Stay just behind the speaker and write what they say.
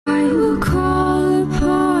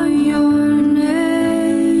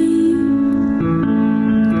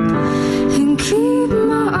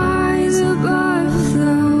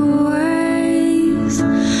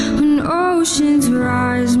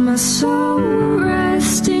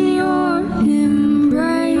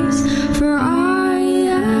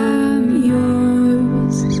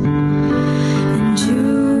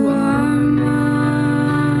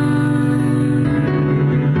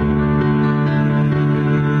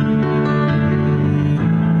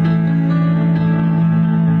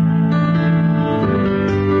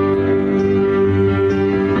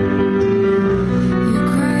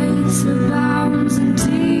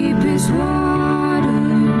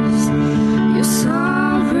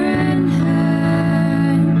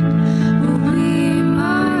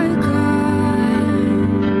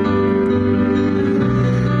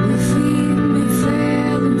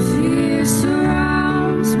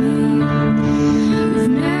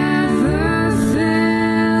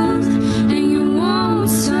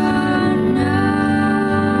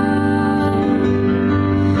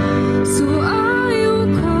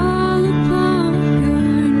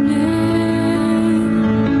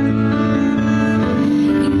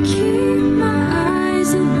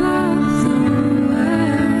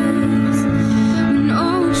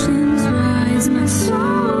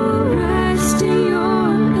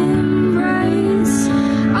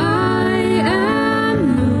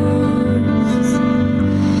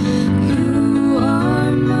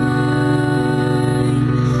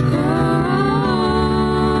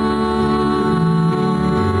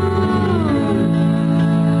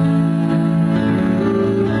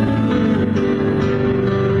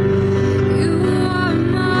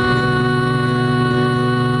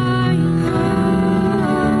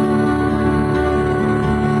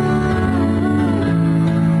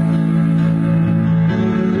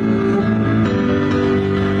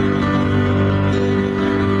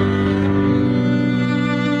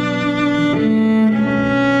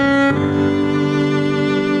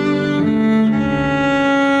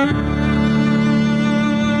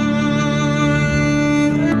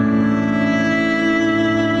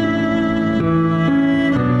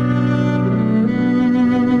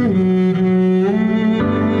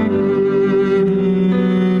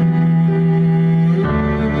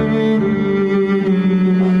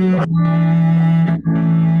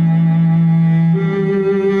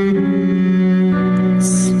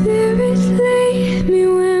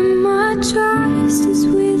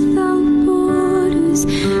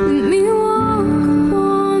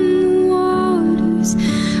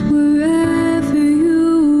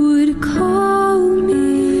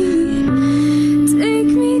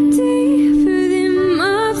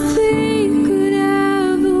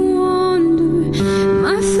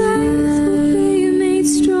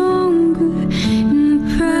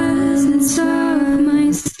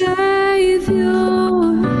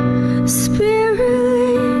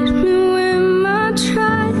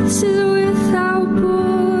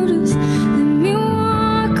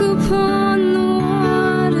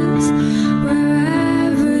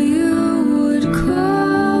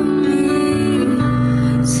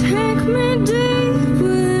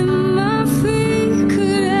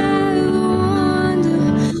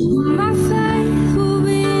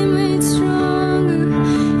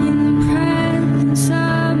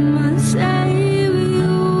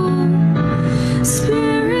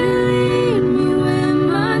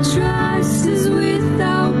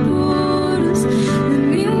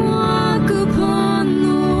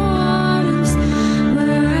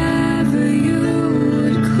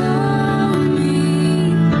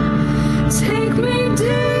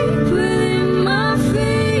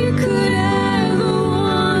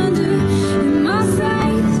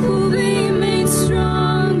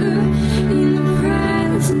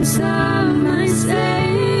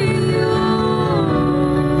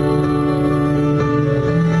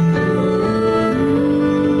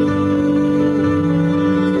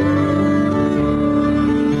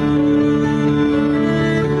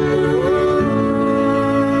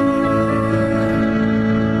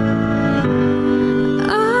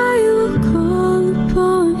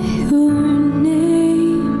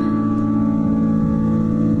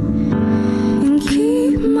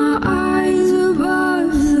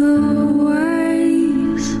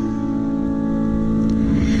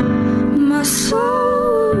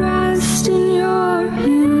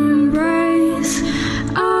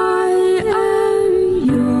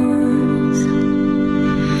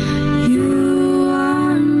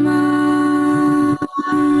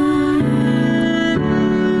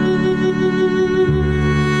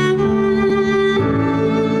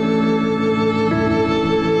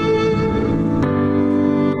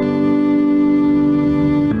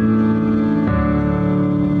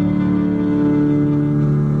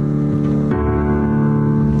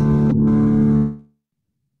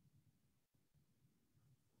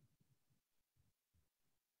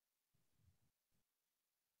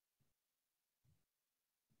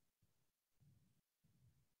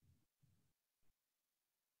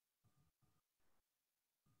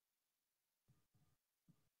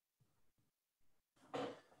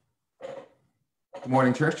Good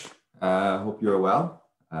morning, church. Hope you're well.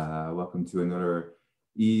 Welcome to another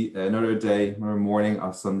day, another morning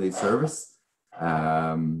of Sunday service.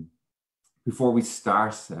 Before we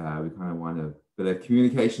start, we kind of want a bit of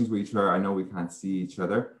communications with each other. I know we can't see each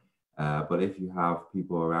other, but if you have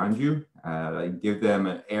people around you, give them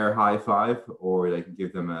an air high five, or they can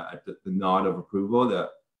give them the nod of approval.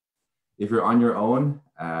 That if you're on your own,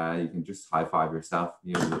 you can just high five yourself.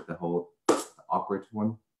 You know, the whole awkward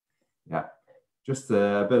one. Yeah. Just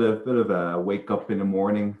a bit of a wake up in the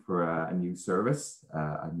morning for a new service,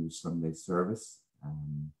 a new Sunday service.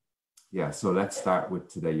 So let's start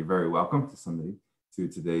with today. You're very welcome to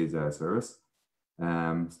today's service.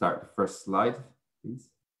 Start the first slide, please.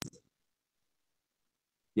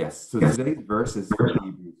 Yes, so today's verse is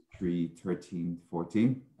Hebrews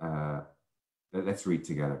 3:13-14. Let's read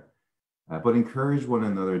together. But encourage one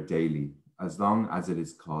another daily, as long as it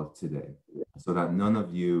is called today, so that none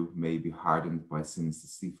of you may be hardened by sin's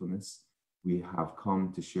deceitfulness. We have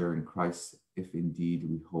come to share in Christ, if indeed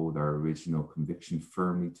we hold our original conviction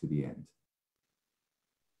firmly to the end.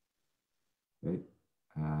 Okay.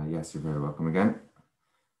 Yes, you're very welcome again.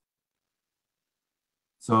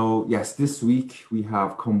 So yes, this week we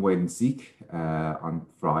have Come Wait and Seek on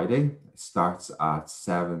Friday. It starts at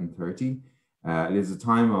 7:30. It is a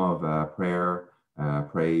time of prayer,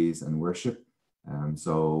 praise and worship.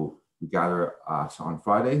 So we gather on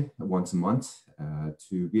Friday once a month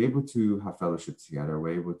to be able to have fellowship together.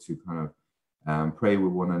 We're able to kind of pray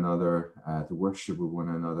with one another, to worship with one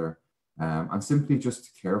another, and simply just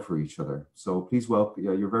to care for each other. So please,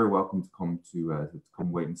 you're very welcome to come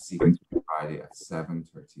Come Wait and Seek Friday at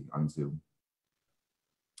 7:30 on Zoom.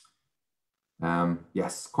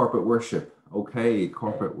 Yes, corporate worship. Okay,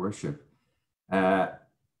 corporate worship.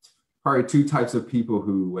 Probably two types of people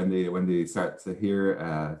who, when they start to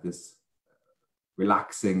hear this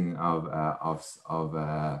relaxing of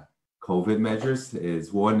COVID measures,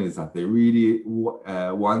 is one is that they really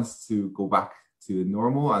wants to go back to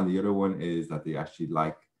normal, and the other one is that they actually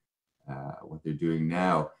like what they're doing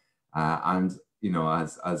now. And you know,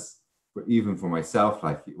 even for myself,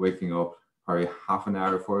 like waking up probably half an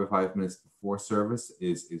hour, 45 minutes before service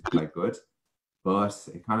is quite good, but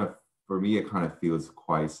for me, it kind of feels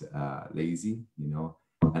quite lazy, you know,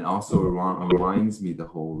 and also reminds me the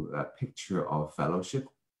whole picture of fellowship.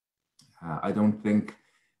 I don't think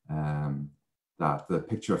that the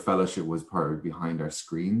picture of fellowship was part of behind our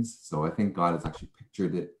screens. So I think God has actually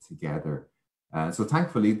pictured it together. So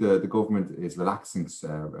thankfully, the government is relaxing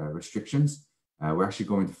restrictions. We're actually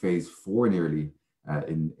going to phase 4 nearly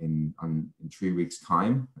in 3 weeks'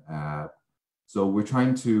 time. So we're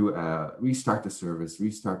trying to restart the service,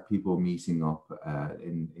 restart people meeting up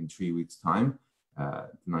in 3 weeks' time, the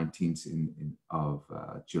 19th of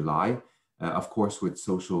July, of course, with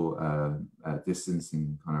social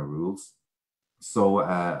distancing kind of rules. So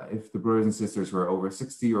if the brothers and sisters who are over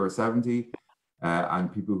 60 or 70 and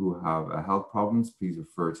people who have health problems, please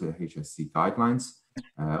refer to HSC guidelines.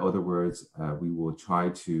 Other words, we will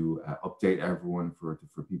try to update everyone for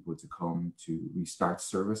people to come to restart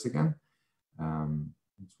service again.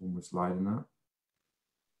 Just one more slide in that.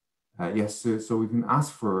 Yes, so we can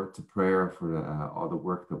ask to prayer for all the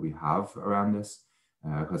work that we have around this,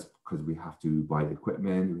 because we have to buy the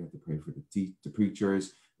equipment, we have to pray for the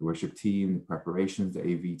preachers, the worship team, the preparations, the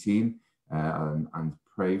AV team, and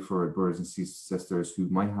pray for brothers and sisters who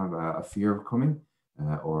might have a fear of coming,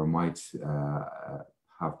 or might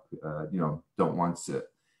have don't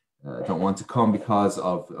want to come because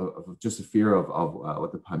of just a fear of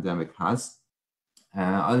what the pandemic has.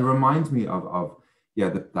 It reminds me of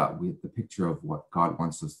the picture of what God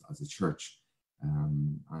wants us as a church,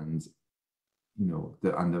 and you know,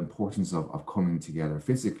 the importance of coming together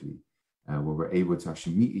physically, where we're able to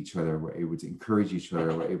actually meet each other, we're able to encourage each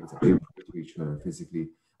other, we're able to pray to each other physically.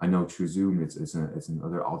 I know through Zoom it's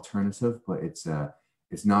another alternative, but it's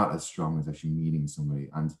not as strong as actually meeting somebody.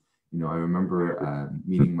 And you know, I remember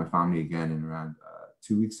meeting my family again in around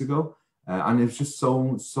 2 weeks ago, and it's just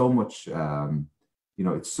so much. You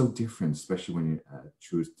know, it's so different, especially when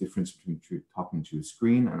you difference between talking to a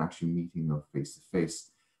screen and actually meeting up face to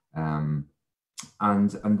face. And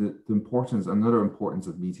the importance, another importance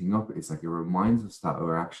of meeting up is like it reminds us that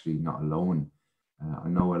we're actually not alone. I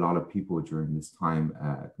know a lot of people during this time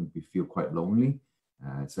can feel quite lonely,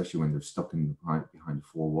 especially when they're stuck behind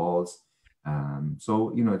 4 walls.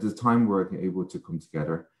 So you know, it's a time where we're able to come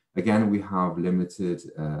together. Again, we have limited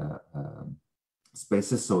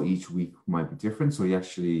spaces, so each week might be different. So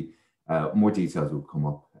actually more details will come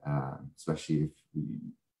up, especially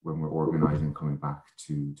when we're organizing coming back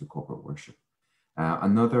to corporate worship.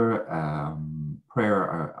 Another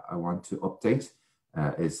prayer I want to update.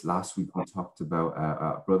 is last week we talked about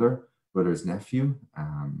a brother's nephew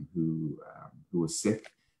who was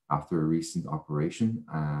sick after a recent operation.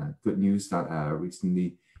 Good news that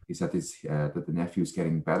recently he said that the nephew is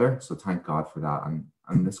getting better. So thank God for that.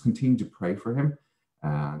 And let's continue to pray for him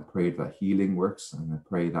and pray that healing works, and I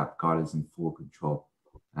pray that God is in full control.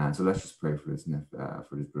 And so let's just pray for this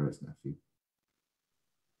brother's nephew.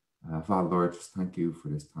 Father, Lord, just thank you for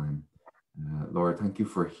this time. Lord, thank you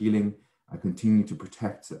for healing. I continue to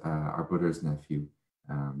protect our brother's nephew.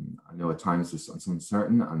 I know at times it's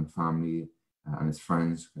uncertain, and family and his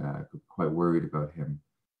friends are quite worried about him.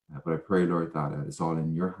 But I pray, Lord, that it's all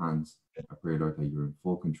in your hands. I pray, Lord, that you're in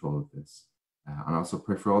full control of this. And I also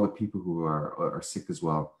pray for all the people who are sick as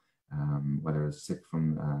well, whether it's sick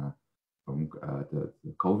from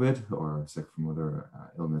the COVID or sick from other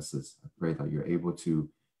illnesses. I pray that you're able to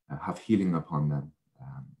have healing upon them.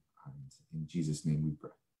 And in Jesus' name we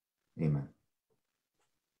pray. Amen.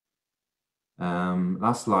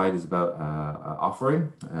 Last slide is about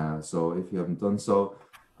offering. So if you haven't done so,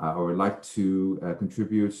 or would like to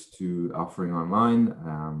contribute to offering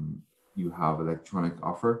online, you have electronic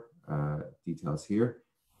offer details here.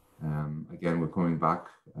 Again, we're coming back,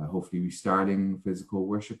 hopefully restarting physical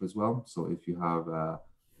worship as well. So if you have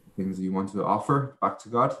things that you want to offer back to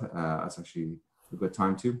God, that's actually a good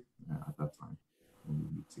time to at that time when we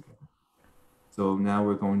meet together. So now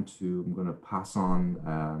I'm going to pass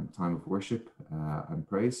on time of worship and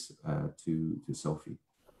praise to Sophie.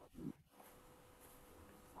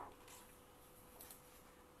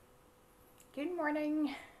 Good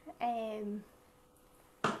morning.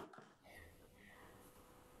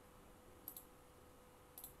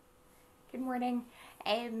 Good morning.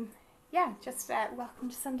 Yeah, just welcome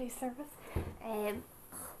to Sunday service.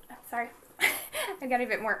 Sorry, I got a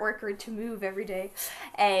bit more awkward to move every day.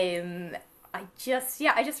 I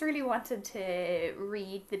just really wanted to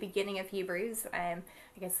read the beginning of Hebrews. I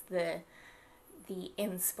guess the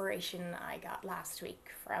inspiration I got last week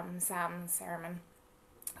from Sam's sermon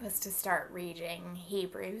was to start reading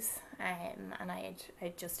Hebrews, and I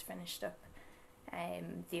had just finished up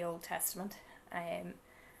the Old Testament, and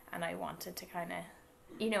I wanted to kind of,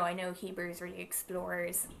 I know Hebrews really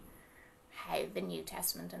explores how the New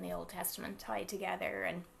Testament and the Old Testament tie together,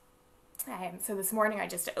 and so this morning I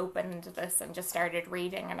just opened this and just started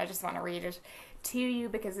reading, and I just want to read it to you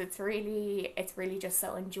because it's really just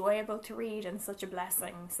so enjoyable to read and such a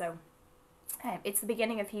blessing. So it's the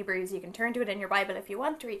beginning of Hebrews. You can turn to it in your Bible if you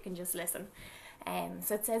want, or you can just listen.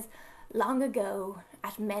 So it says, long ago,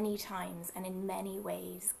 at many times and in many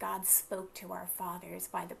ways, God spoke to our fathers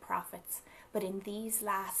by the prophets, but in these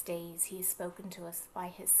last days he has spoken to us by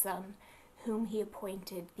his Son, whom he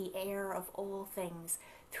appointed the heir of all things,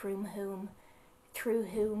 through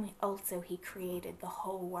whom also he created the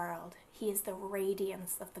whole world. He is the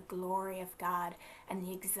radiance of the glory of God and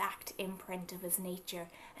the exact imprint of his nature,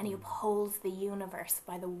 and he upholds the universe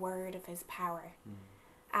by the word of his power.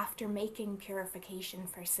 After making purification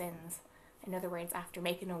for sins, in other words, after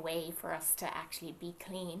making a way for us to actually be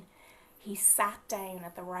clean, he sat down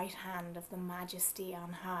at the right hand of the Majesty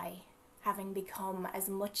on high, having become as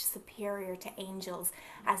much superior to angels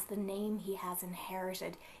as the name he has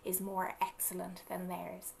inherited is more excellent than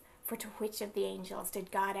theirs. For to which of the angels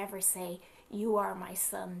did God ever say, "You are my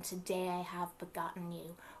son, today I have begotten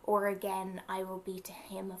you"? Or again, "I will be to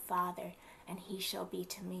him a father, and he shall be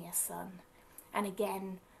to me a son"? And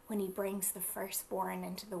again, when he brings the firstborn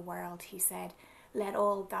into the world, he said, "Let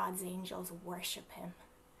all God's angels worship him."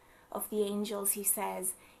 Of the angels he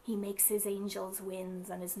says, "He makes his angels winds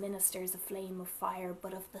and his ministers a flame of fire."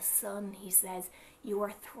 But of the Son he says, "Your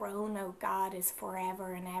throne, O God, is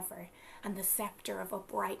forever and ever, and the scepter of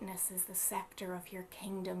uprightness is the scepter of your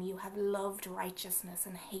kingdom. You have loved righteousness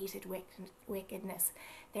and hated wickedness.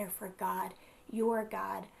 Therefore God, your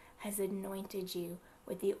God, has anointed you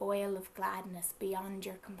with the oil of gladness beyond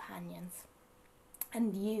your companions.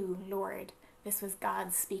 And you, Lord," this was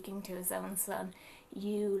God speaking to his own Son,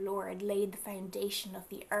 "you, Lord, laid the foundation of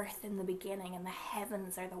the earth in the beginning, and the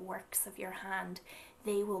heavens are the works of your hand.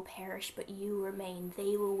 They will perish, but you remain.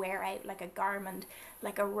 They will wear out like a garment.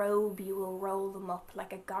 Like a robe you will roll them up.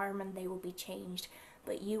 Like a garment they will be changed.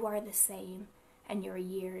 But you are the same, and your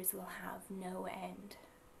years will have no end."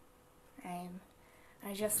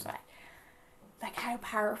 I just like how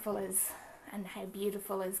powerful is and how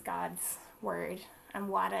beautiful is God's word, and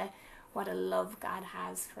what a love God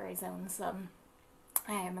has for his own Son.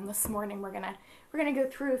 And this morning we're gonna go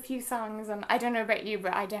through a few songs, and I don't know about you,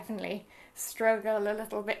 but I definitely struggle a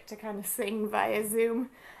little bit to kind of sing via Zoom.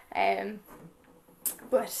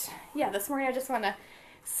 But yeah, this morning I just want to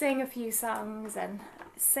sing a few songs and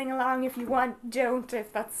sing along if you want, don't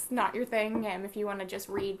if that's not your thing. If you want to just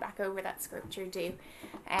read back over that scripture, do.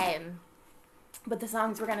 But the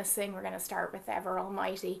songs we're going to sing, we're going to start with Ever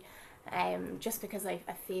Almighty, just because I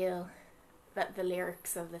feel that the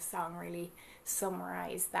lyrics of the song really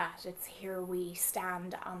summarize that. It's here we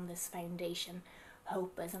stand on this foundation,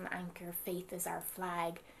 hope as an anchor, faith is our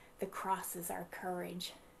flag, the cross is our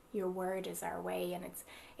courage, your word is our way. And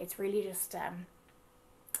it's really just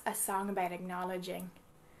a song about acknowledging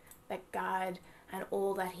that God and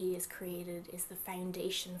all that he has created is the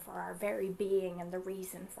foundation for our very being and the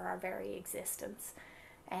reason for our very existence.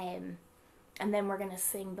 And then we're going to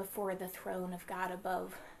sing Before the Throne of God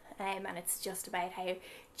Above. And it's just about how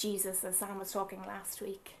Jesus, as Sam was talking last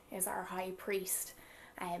week, is our high priest,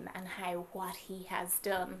 and how what he has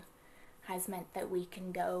done has meant that we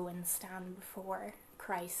can go and stand before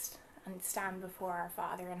Christ and stand before our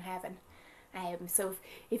Father in heaven. So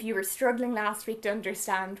if you were struggling last week to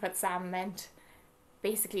understand what Sam meant,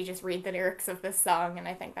 basically just read the lyrics of this song, and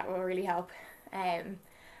I think that will really help. And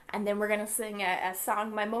then we're going to sing a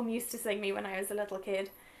song my mum used to sing me when I was a little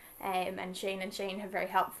kid. And Shane have very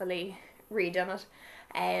helpfully redone it.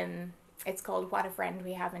 It's called What a Friend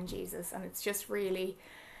We Have in Jesus, and it's just really,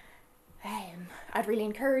 I'd really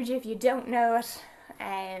encourage you, if you don't know it,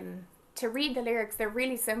 to read the lyrics. They're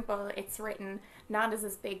really simple. It's written not as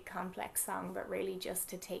this big complex song, but really just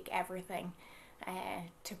to take everything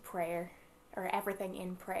to prayer, or everything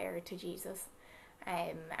in prayer to Jesus.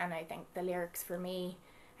 And I think the lyrics for me,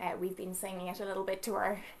 we've been singing it a little bit to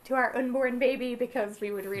our unborn baby, because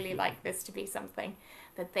we would really like this to be something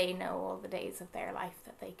that they know all the days of their life,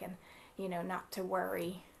 that they can, not to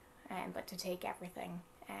worry, but to take everything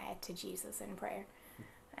to Jesus in prayer.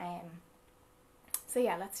 So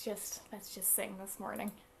yeah, let's just sing this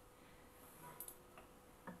morning.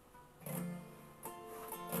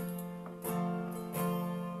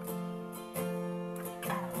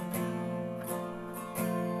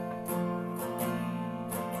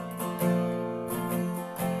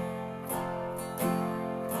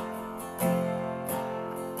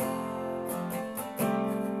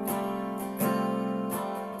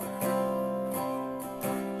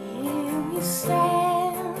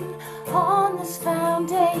 Stand on this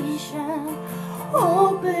foundation,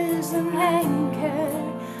 hope is an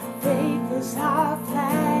anchor, faith is our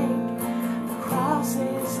flag, the cross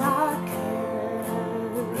is our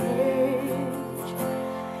courage,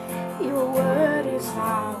 your word is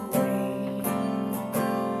our way,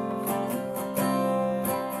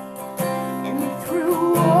 and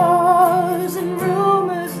through wars and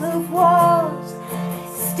rumors of wars,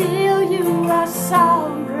 still you are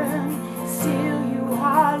sovereign. Still you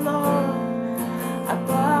are Lord,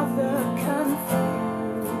 above the confusion.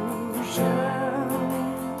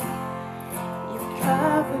 Your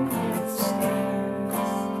covenant stands,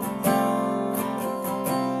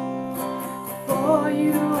 for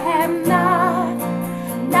you have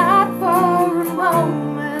not for a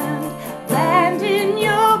moment abandoned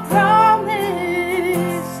your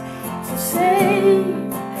promise to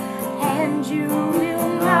save, and you will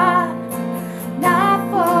not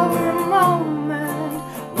for a moment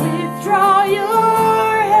withdraw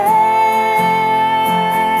your hand,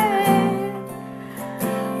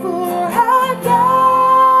 for our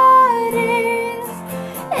God is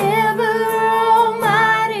ever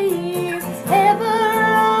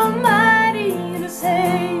almighty to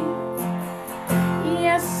save.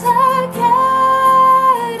 Yes, our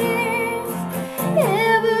God is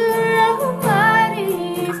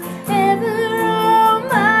ever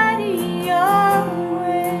almighty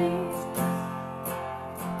always.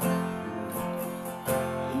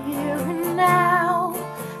 Here and now,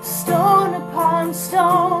 stone upon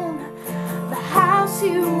stone, the house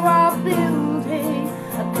you are building,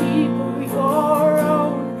 a people your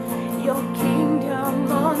own, your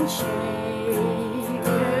kingdom unshaken,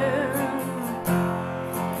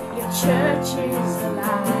 your church is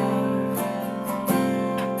alive.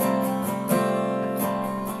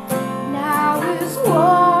 Now is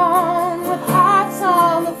one with hearts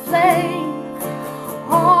all aflame,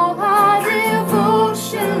 all our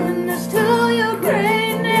devotion is to your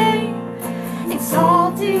great name,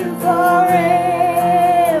 exalted forever.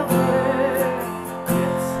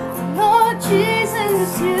 Lord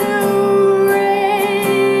Jesus, you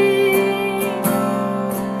reign,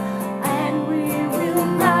 and we will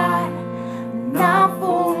not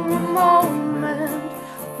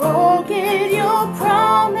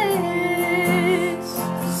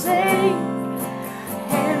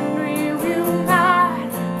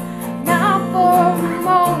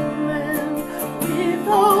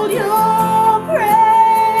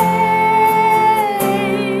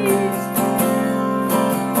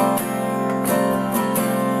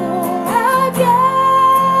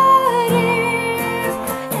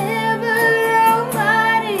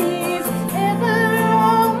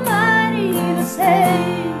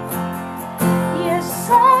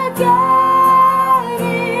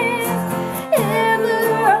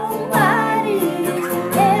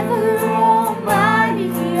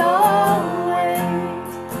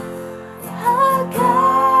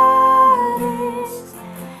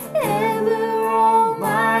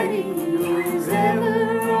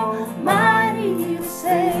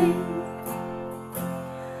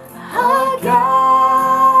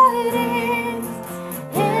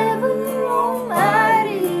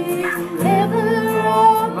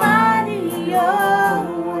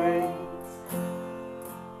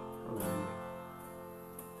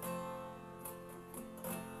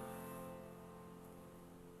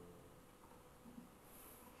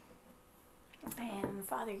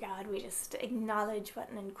Father God, we just acknowledge what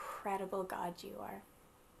an incredible God you are.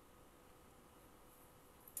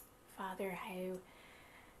 Father,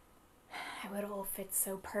 how it all fits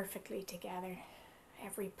so perfectly together.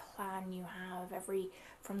 Every plan you have,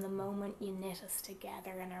 from the moment you knit us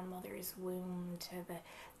together in our mother's womb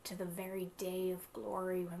to the very day of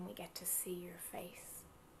glory when we get to see your face.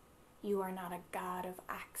 You are not a God of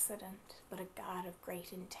accident, but a God of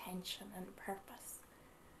great intention and purpose.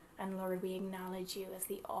 And Lord, we acknowledge you as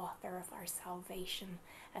the author of our salvation,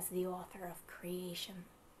 as the author of creation.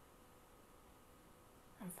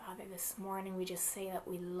 And Father, this morning we just say that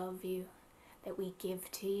we love you, that we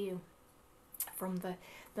give to you from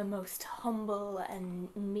the most humble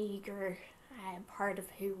and meager part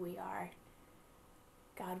of who we are.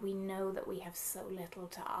 God, we know that we have so little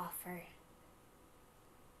to offer,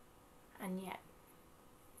 and yet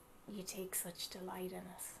you take such delight in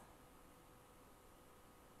us.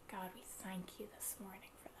 God, we thank you this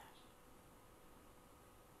morning for that.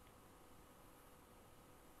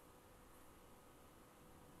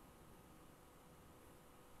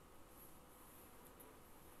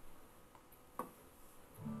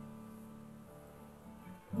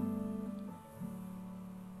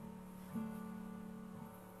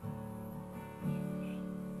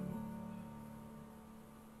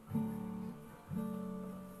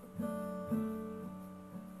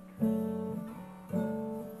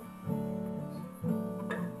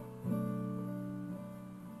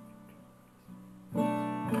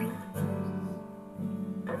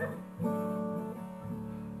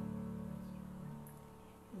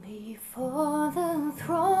 Before the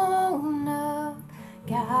throne of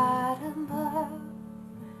God above,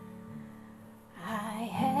 I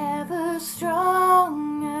have a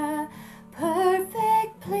strong,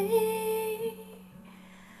 perfect plea,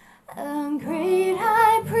 a great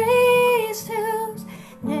high priest whose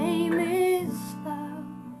name is love,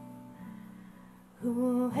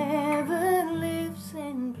 whoever lives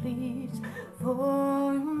and pleads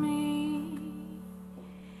for me.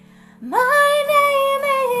 My name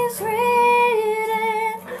is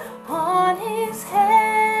written on his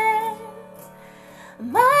hands.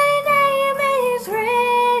 My name is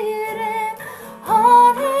written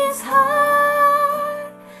on his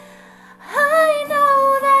heart. I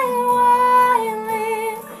know that while in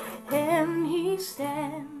him he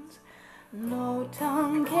stands, no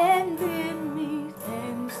tongue can bid me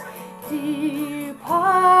thence depart.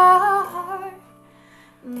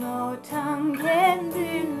 No tongue can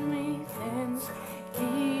bid me thence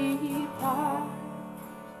depart.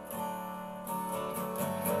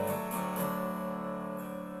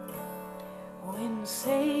 When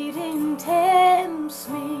Satan tempts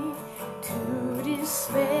me to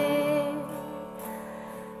despair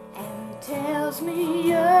and tells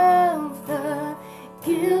me of the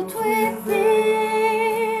guilt within,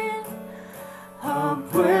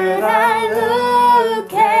 upward I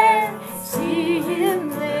look and see him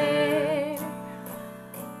there,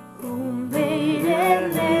 who made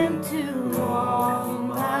an end to all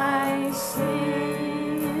my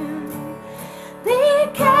sin.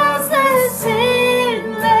 Because the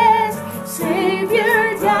sinless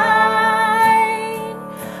Savior died,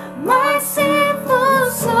 my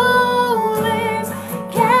sinful soul is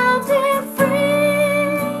counted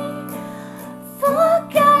free. For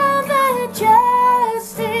God the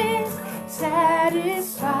just is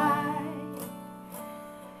satisfied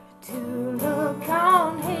to look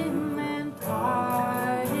on him and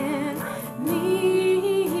pardon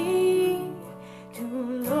me, to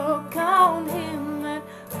look on him and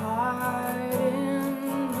pardon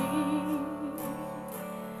me.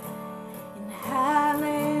 And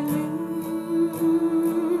hallelujah,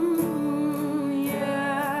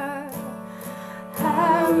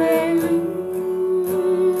 hallelujah,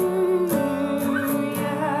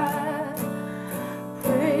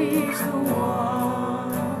 praise the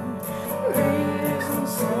one risen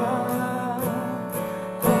Son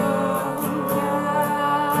of God.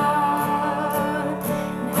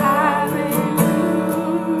 Hallelujah,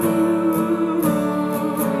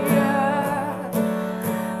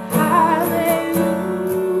 hallelujah,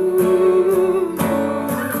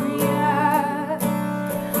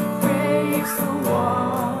 praise the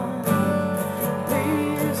one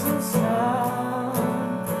risen Son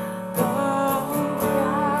of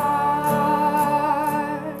God.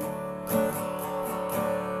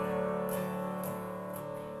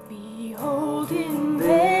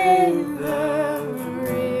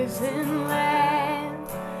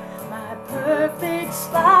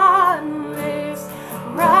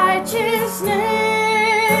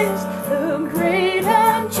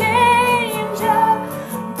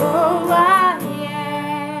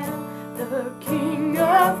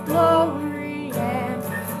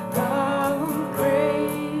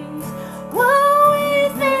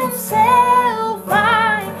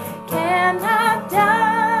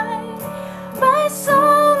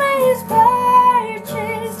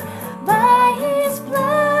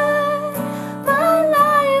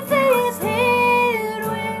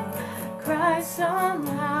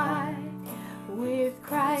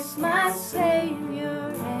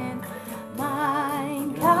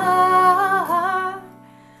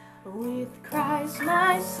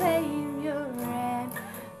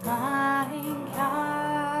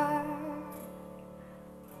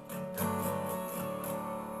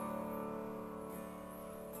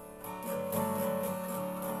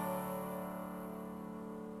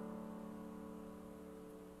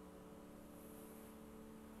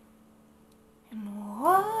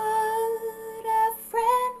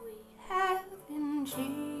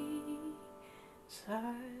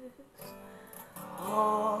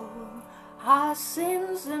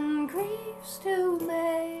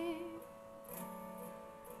 me.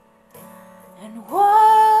 And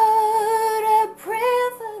what a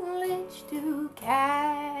privilege to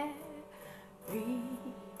carry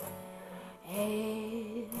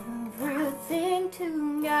everything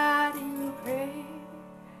to God in prayer.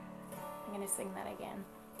 I'm going to sing that again.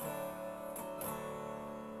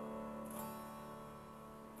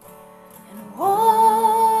 And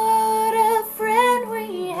what a friend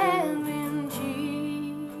we have in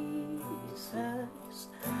Jesus.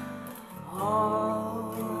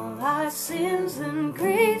 All our sins and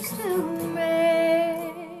griefs to bear.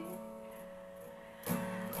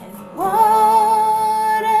 And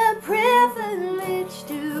what a privilege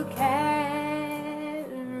to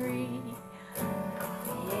carry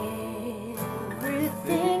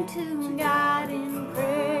everything to God in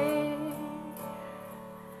prayer.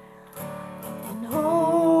 And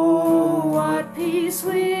oh, what peace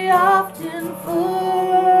we often forfeit.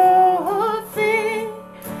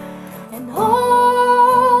 And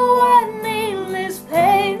oh, what needless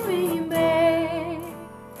pain we bear.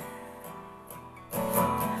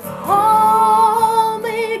 All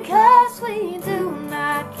because we do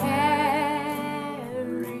not carry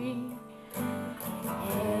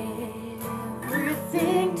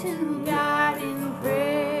everything to God in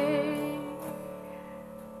prayer.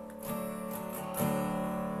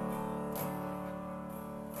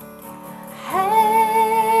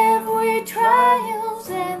 Have we trials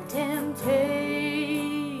and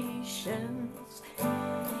temptations?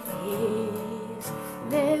 Is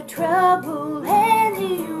there trouble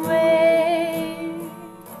anywhere?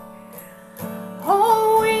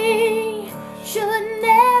 Oh, we should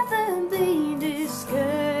never be discouraged.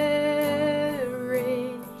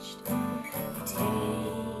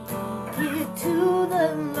 Take it to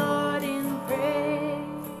the Lord in prayer.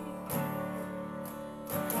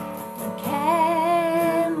 And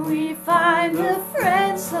can we find a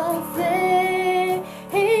friend so faithful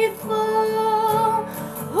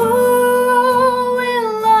who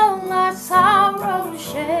will all our sorrow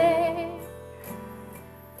share?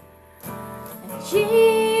 And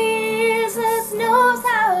Jesus knows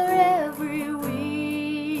our every weakness.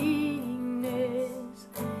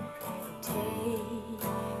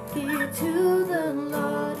 Take it to the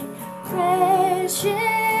Lord in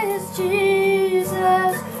precious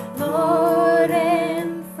Jesus, Lord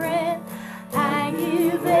and friend. I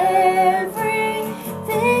give everything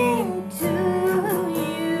to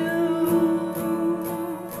you.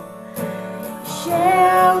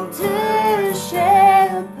 Shelter,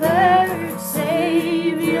 shepherd,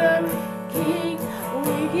 Savior, King,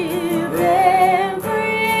 we give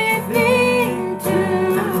everything to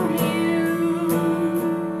you.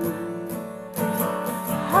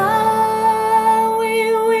 Are we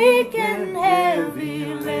weak and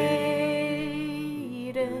heavy laden?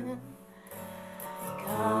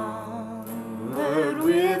 Covered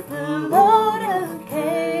with the load of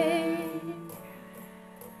care.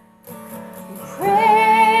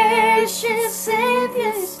 Precious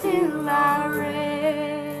Savior, still our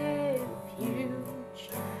refuge.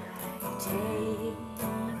 Take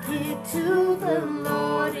it to the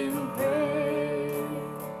Lord in prayer.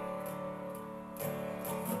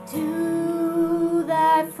 Do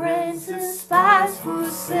thy friends despise,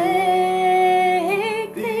 forsake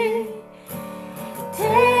thee?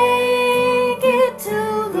 Take it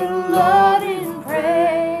to the Lord in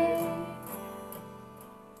prayer.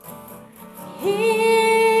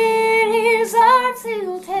 In his arms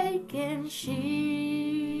he'll take and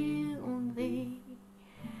shield thee.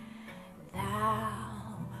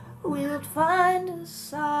 Thou wilt find a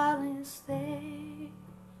solace there.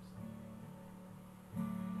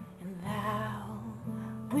 And thou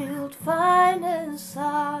wilt find a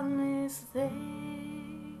solace there.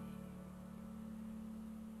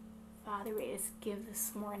 Father, we just give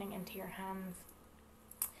this morning into your hands,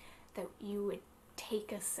 that you would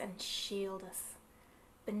take us and shield us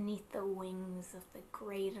beneath the wings of the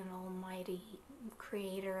great and almighty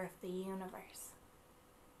creator of the universe.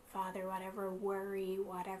 Father, whatever worry,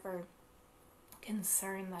 whatever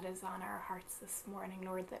concern that is on our hearts this morning,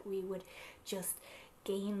 Lord, that we would just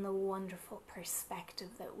gain the wonderful perspective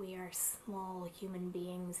that we are small human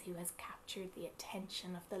beings who has captured the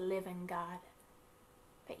attention of the living God,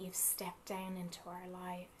 that you've stepped down into our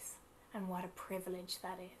lives, and what a privilege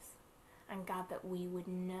that is. And God, that we would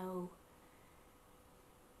know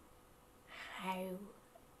how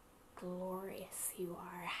glorious you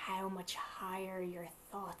are, how much higher your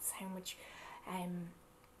thoughts, how much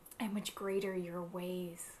greater your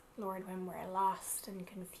ways. Lord, when we're lost and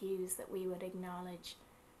confused, that we would acknowledge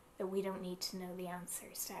that we don't need to know the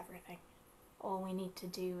answers to everything. All we need to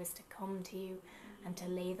do is to come to you and to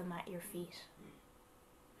lay them at your feet.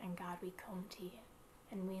 And God, we come to you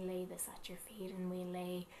and we lay this at your feet, and we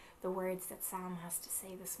lay the words that Sam has to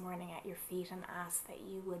say this morning at your feet, and ask that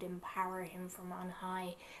you would empower him from on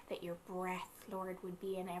high, that your breath, Lord, would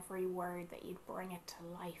be in every word, that you'd bring it to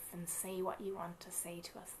life and say what you want to say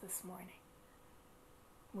to us this morning.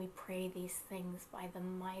 We pray these things by the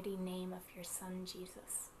mighty name of your Son,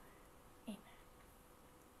 Jesus. Amen.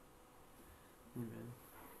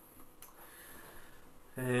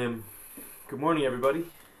 Amen. Good morning, everybody.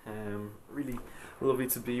 Really lovely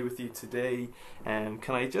to be with you today. Can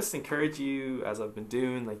I just encourage you, as I've been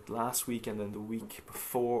doing like last week and then the week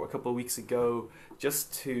before, a couple of weeks ago,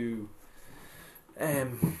 just to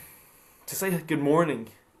say good morning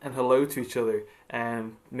and hello to each other,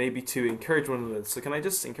 and maybe to encourage one another. So can I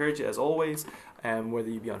just encourage you, as always, whether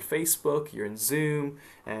you be on Facebook, you're in Zoom,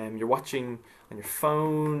 you're watching on your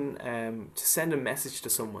phone, to send a message to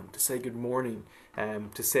someone, to say good morning,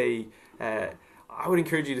 to say, I would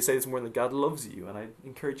encourage you to say this morning that God loves you, and I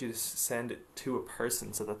encourage you to send it to a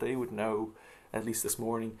person so that they would know, at least this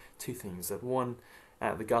morning, two things. That one,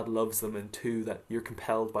 that God loves them, and two, that you're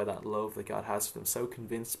compelled by that love that God has for them, so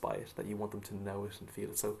convinced by it that you want them to know it and feel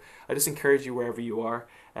it. So I just encourage you, wherever you are,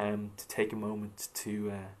 to take a moment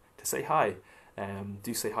to say hi.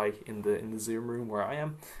 Do say hi in the Zoom room where I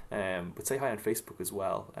am, but say hi on Facebook as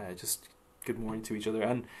well. Just good morning to each other,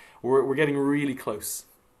 and we're getting really close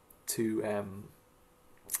to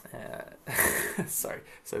sorry,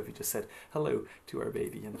 Sophie just said hello to our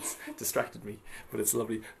baby and it's distracted me, but it's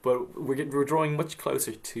lovely. But we're drawing much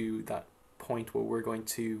closer to that point where we're going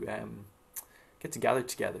to get to gather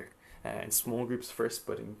together in small groups first,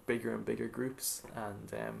 but in bigger and bigger groups,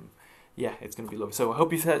 and yeah, it's going to be lovely. So I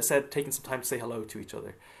hope you've taken some time to say hello to each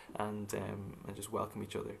other and just welcome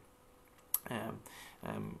each other.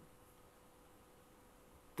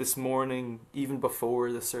 This morning, even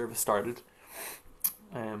before the service started,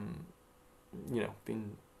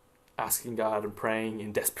 been asking God and praying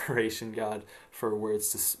in desperation, God, for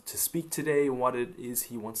words to speak today and what it is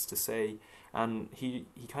He wants to say. And He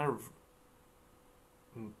kind of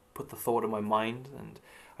put the thought in my mind, and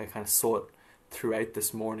I kind of saw it throughout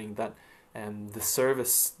this morning, that the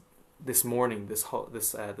service this morning, this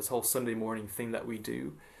whole Sunday morning thing that we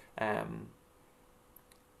do,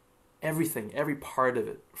 every part of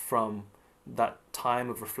it, from that time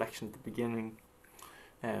of reflection at the beginning,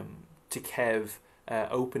 to Kev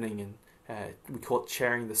opening, and we call it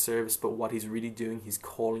sharing the service, but what he's really doing, he's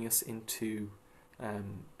calling us into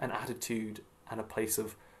an attitude and a place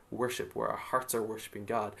of worship where our hearts are worshipping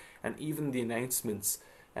God. And even the announcements,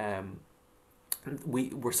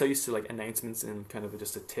 we're so used to like announcements in kind of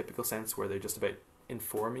just a typical sense where they're just about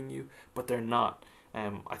informing you, but they're not.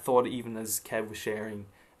 I thought, even as Kev was sharing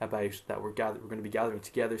about that we're going to be gathering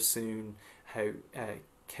together soon, how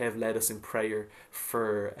Kev led us in prayer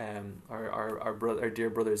for our dear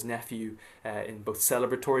brother's nephew, in both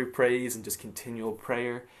celebratory praise and just continual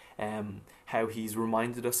prayer, how he's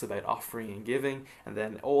reminded us about offering and giving, and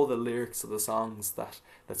then all the lyrics of the songs that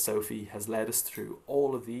Sophie has led us through.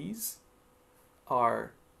 All of these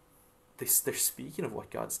they're speaking of what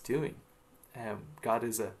God's doing. God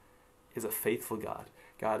is a faithful God.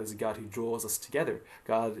 God is a God who draws us together.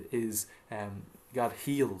 God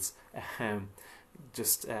heals.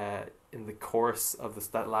 Just in the chorus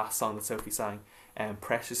of that last song that Sophie sang,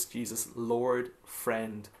 precious Jesus, Lord,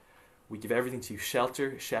 friend, we give everything to you,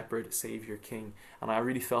 shelter, shepherd, Saviour, King. And I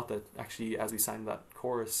really felt that actually as we sang that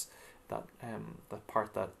chorus, that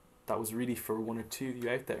part that was really for one or two of you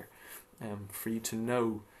out there, for you to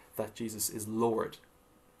know that Jesus is Lord,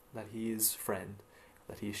 that He is friend,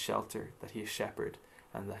 that He is shelter, that He is shepherd,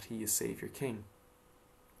 and that He is Saviour, King.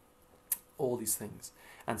 All these things.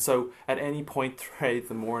 And so at any point throughout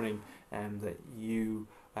the morning that you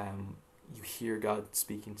hear God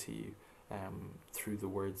speaking to you through the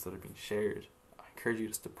words that are being shared, I encourage you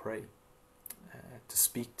just to pray, to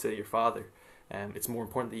speak to your Father. It's more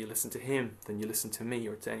important that you listen to Him than you listen to me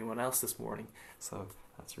or to anyone else this morning. So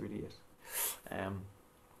that's really it.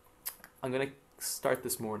 I'm going to start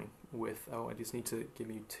this morning with, I just need to give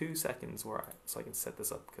you 2 seconds so I can set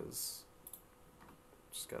this up, because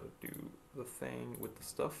just got to do the thing with the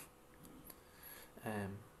stuff. Okay.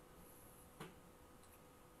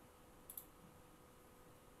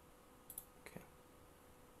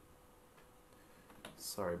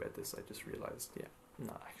 Sorry about this. I just realized, I'm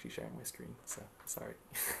not actually sharing my screen, so sorry.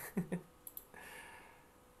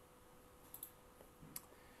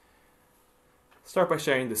 Start by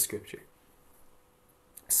sharing the scripture.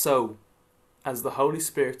 So, as the Holy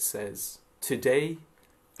Spirit says, today,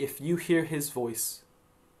 if you hear His voice,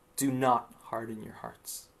 do not harden your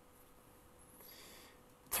hearts.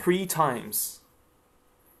 3 times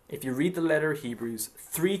If you read the letter of Hebrews,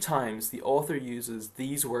 3 times the author uses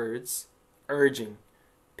these words, urging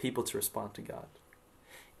people to respond to God.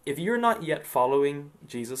 If you're not yet following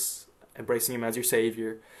Jesus, embracing him as your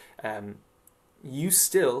Savior, you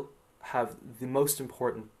still have the most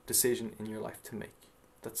important decision in your life to make.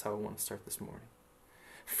 That's how I want to start this morning.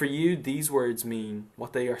 For you, these words mean,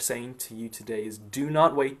 what they are saying to you today is, do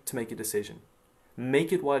not wait to make a decision.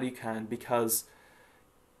 Make it while you can, because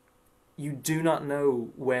you do not know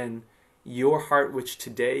when your heart, which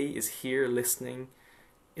today is here listening,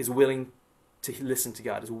 is willing to listen to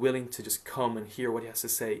God, is willing to just come and hear what he has to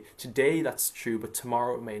say. Today that's true, but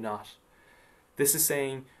tomorrow it may not. This is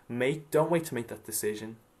saying, don't wait to make that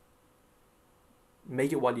decision.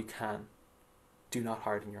 Make it while you can. Do not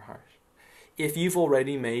harden your heart. If you've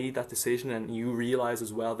already made that decision and you realize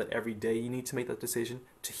as well that every day you need to make that decision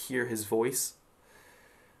to hear his voice,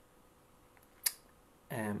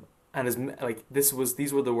 and as like these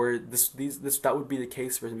were the words, that would be the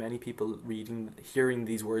case for many people hearing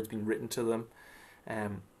these words being written to them,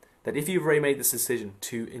 that if you've already made this decision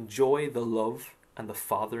to enjoy the love and the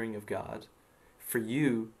fathering of God, for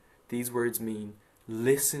you these words mean,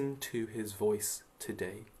 listen to his voice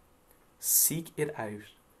today. Seek it out.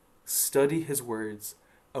 Study his words.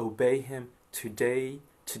 Obey him today,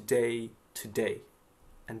 today, today.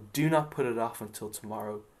 And do not put it off until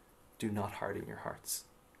tomorrow. Do not harden your hearts.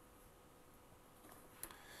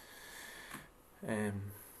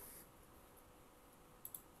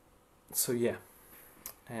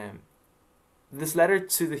 This letter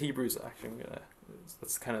to the Hebrews, actually,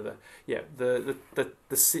 that's kind of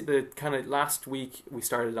the kind of last week we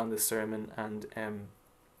started on this sermon, and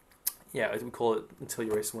we call it Until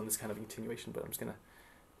You Race One, this kind of continuation, but I'm just going to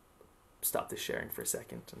stop this sharing for a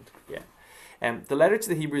second. And the letter to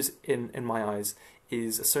the Hebrews, in my eyes,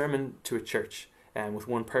 is a sermon to a church with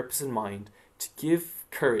one purpose in mind: to give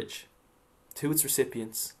courage to its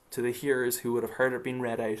recipients, to the hearers who would have heard it being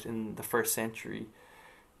read out in the first century,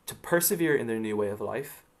 to persevere in their new way of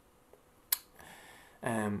life,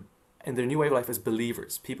 in their new way of life as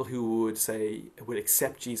believers, people who would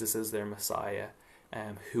accept Jesus as their Messiah,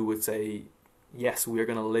 who would say, yes, we are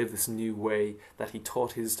going to live this new way that he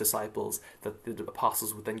taught his disciples, that the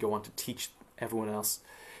apostles would then go on to teach everyone else.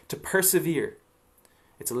 To persevere.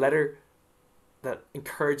 It's a letter that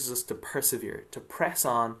encourages us to persevere, to press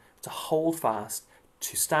on, to hold fast,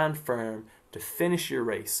 to stand firm, to finish your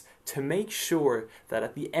race, to make sure that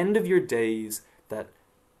at the end of your days that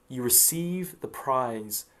you receive the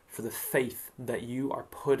prize for the faith that you are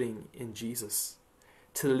putting in Jesus.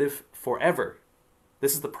 To live forever.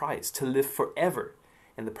 This is the prize. To live forever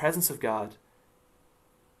in the presence of God,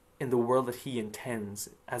 in the world that he intends,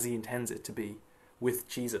 as he intends it to be, with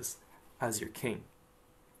Jesus as your King.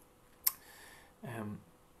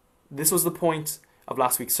 This was the point of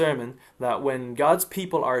last week's sermon, that when God's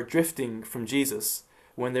people are drifting from Jesus,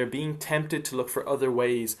 when they're being tempted to look for other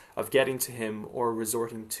ways of getting to him or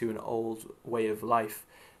resorting to an old way of life,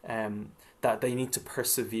 that they need to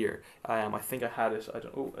persevere. I think I had it,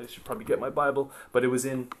 I should probably get my Bible, but it was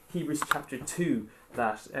in Hebrews chapter 2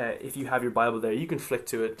 that if you have your Bible there, you can flick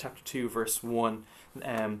to it, chapter 2 verse 1.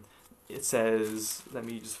 It says, let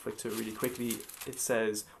me just flick to it really quickly. It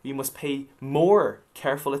says, we must pay more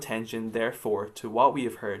careful attention, therefore, to what we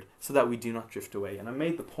have heard, so that we do not drift away. And I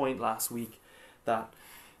made the point last week that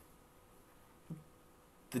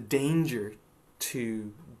the danger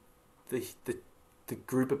to the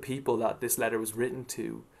group of people that this letter was written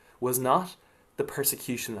to was not the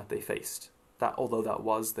persecution that they faced, that although that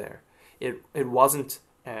was there. It wasn't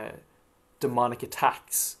demonic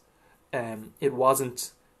attacks. It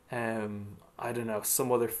wasn't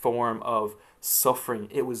some other form of suffering.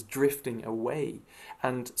 It was drifting away.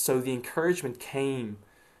 And so the encouragement came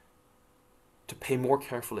to pay more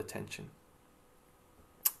careful attention.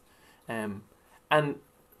 And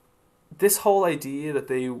this whole idea that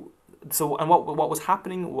what was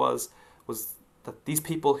happening was that these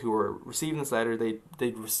people who were receiving this letter, they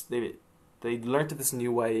learnt of this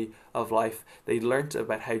new way of life. They learnt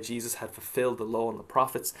about how Jesus had fulfilled the law and the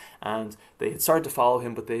prophets, and they had started to follow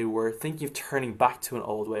him, but they were thinking of turning back to an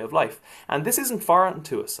old way of life. And this isn't foreign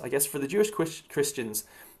to us. I guess for the Jewish Christians,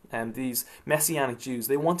 these Messianic Jews,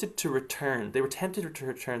 they wanted to return. They were tempted to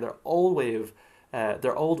return their old ways. And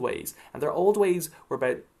their old ways were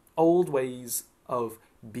about old ways of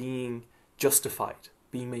being justified,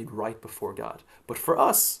 being made right before God. But for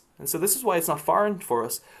us, and so this is why it's not foreign for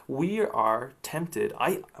us, we are tempted,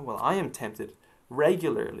 I am tempted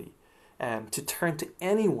regularly to turn to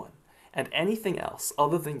anyone and anything else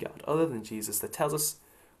other than God, other than Jesus, that tells us,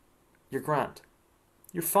 you're grand,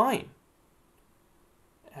 you're fine.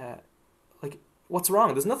 What's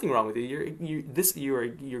wrong? There's nothing wrong with you. You're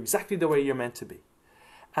exactly the way you're meant to be.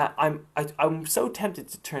 I'm so tempted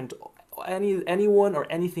to turn to anyone or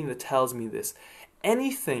anything that tells me this,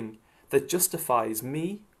 anything that justifies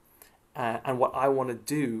me and what I want to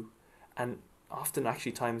do, and often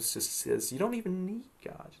actually times just says you don't even need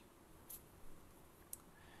God.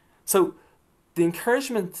 So the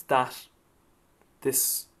encouragement that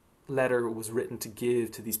this letter was written to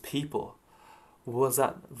give to these people was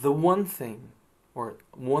that the one thing, or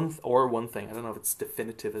one thing, I don't know if it's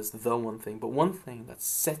definitive as the one thing, but one thing that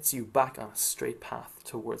sets you back on a straight path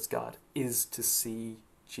towards God is to see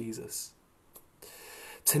Jesus.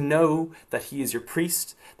 To know that he is your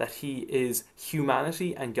priest, that he is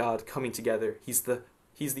humanity and God coming together. He's the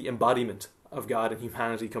embodiment of God and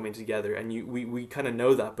humanity coming together, and we kind of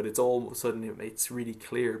know that, but it's all of a sudden it's really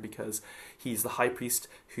clear because he's the high priest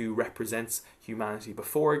who represents humanity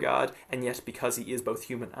before God, and yet because he is both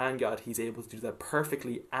human and God, he's able to do that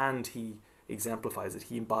perfectly, and he exemplifies it,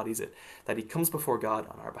 he embodies it, that he comes before God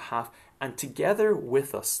on our behalf, and together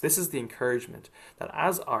with us, this is the encouragement, that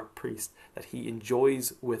as our priest, that he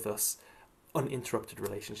enjoys with us uninterrupted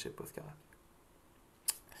relationship with God.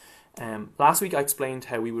 Last week I explained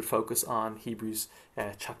how we would focus on Hebrews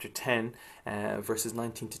chapter 10 verses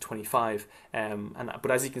 19 to 25, but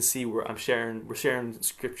as you can see we're sharing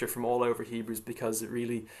scripture from all over Hebrews because it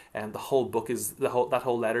really the whole book is that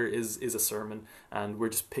whole letter is a sermon, and we're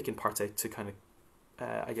just picking parts out to kind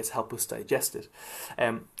of help us digest it.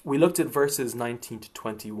 We looked at verses 19 to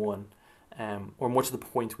 21, or much of the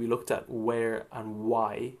point we looked at where and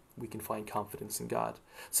why we can find confidence in God.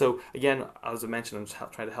 So again, as I mentioned, I'm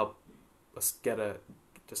just trying to help us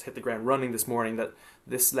just hit the ground running this morning, that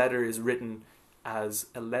this letter is written as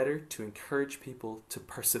a letter to encourage people to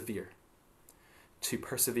persevere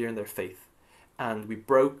in their faith. And we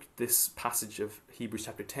broke this passage of Hebrews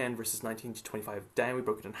chapter 10 verses 19 to 25 down. We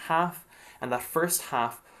broke it in half, and that first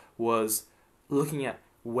half was looking at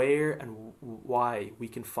where and why we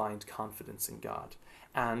can find confidence in God.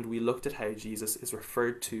 And we looked at how Jesus is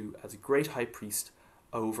referred to as a great high priest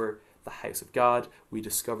over the house of God. We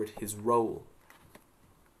discovered his role,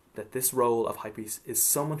 that this role of high priest is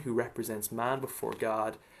someone who represents man before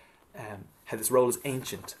God, how this role is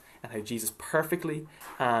ancient, and how Jesus perfectly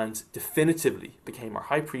and definitively became our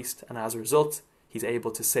high priest, and as a result he's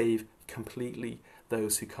able to save completely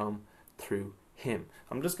those who come through him.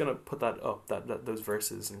 I'm just going to put that up, those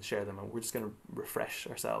verses, and share them, and we're just going to refresh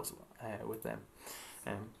ourselves with them.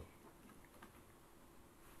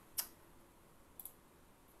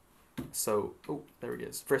 So, there it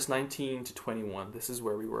is. Verse 19 to 21. This is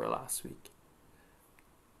where we were last week.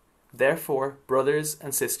 Therefore, brothers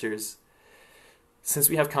and sisters, since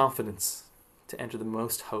we have confidence to enter the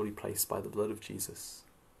most holy place by the blood of Jesus,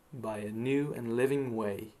 by a new and living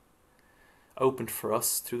way opened for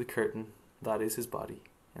us through the curtain that is his body,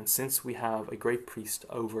 and since we have a great priest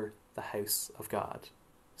over the house of God.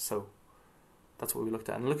 So, that's what we looked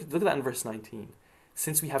at. And look at that in verse 19.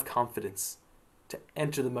 Since we have confidence to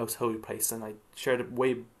enter the most holy place, and I shared it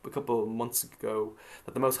a couple of months ago,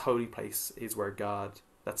 that the most holy place is where God,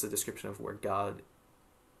 that's a description of where God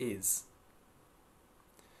is.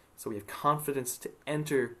 So we have confidence to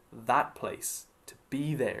enter that place, to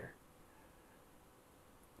be there,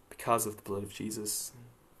 because of the blood of Jesus,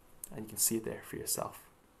 and you can see it there for yourself.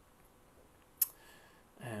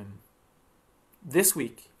 This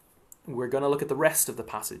week we're going to look at the rest of the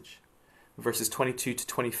passage, verses 22 to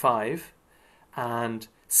 25, and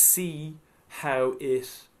see how it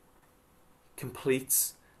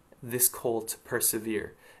completes this call to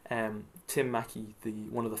persevere. Tim Mackey,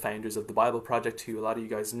 one of the founders of the Bible Project, who a lot of you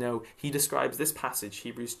guys know, he describes this passage,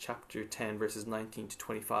 Hebrews chapter 10, verses 19 to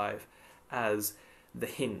 25, as the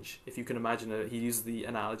hinge. If you can imagine it, he uses the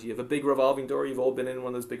analogy of a big revolving door. You've all been in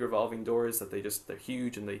one of those big revolving doors that they're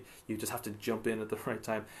huge and you just have to jump in at the right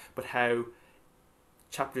time. But how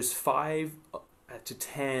chapters 5 to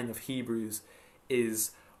 10 of Hebrews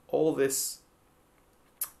is all this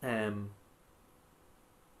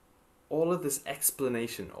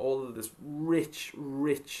explanation, all of this rich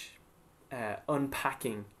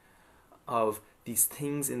unpacking of these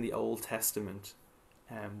things in the Old Testament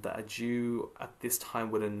that a Jew at this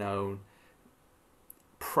time would have known.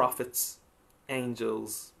 Prophets,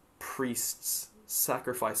 angels, priests,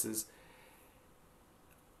 sacrifices.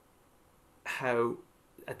 How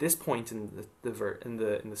at this point in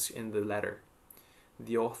the letter,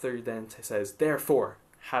 the author then says, therefore,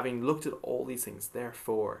 having looked at all these things,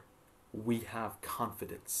 therefore, we have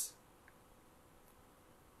confidence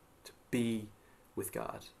to be with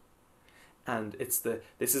God. And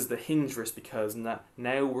this is the hinge verse, because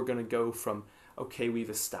now we're going to go from okay, we've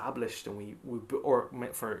established, and or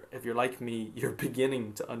for, if you're like me, you're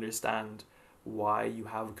beginning to understand why you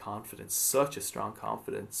have confidence, such a strong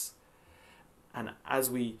confidence. And as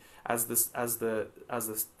the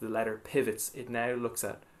letter pivots, it now looks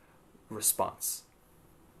at response.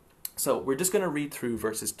 So we're just going to read through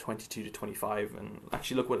verses 22 to 25 and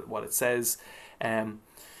actually look what it says.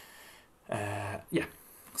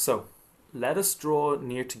 So let us draw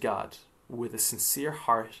near to God with a sincere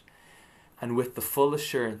heart and with the full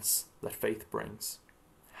assurance that faith brings,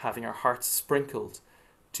 having our hearts sprinkled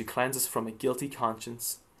to cleanse us from a guilty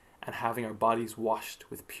conscience, and having our bodies washed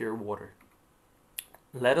with pure water.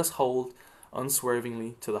 Let us hold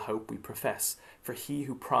unswervingly to the hope we profess, for he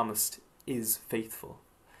who promised is faithful.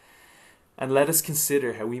 And let us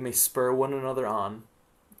consider how we may spur one another on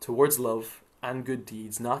towards love and good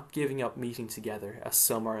deeds, not giving up meeting together as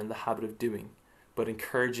some are in the habit of doing, but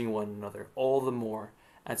encouraging one another all the more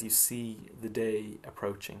as you see the day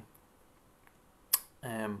approaching.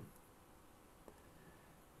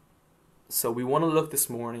 So we want to look this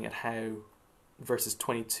morning at how verses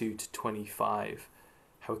 22 to 25,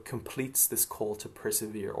 how it completes this call to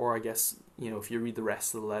persevere. Or I guess, if you read the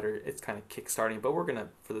rest of the letter, it's kind of kick-starting. But we're going to,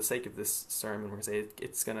 for the sake of this sermon, we're going to say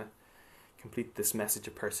it's going to complete this message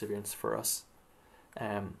of perseverance for us.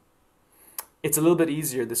 It's a little bit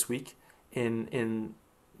easier this week in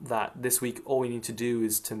that this week all we need to do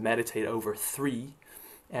is to meditate over 3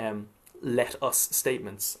 let us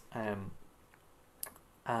statements.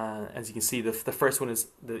 As you can see, the first one is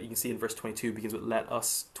that you can see in verse 22 begins with let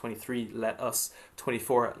us, 23 let us,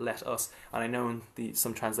 24 let us, and I know in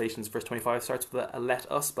some translations verse 25 starts with a let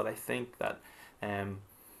us, but I think that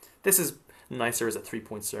this is nicer as a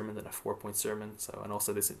 3-point sermon than a 4-point sermon. So, and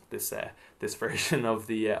also this version of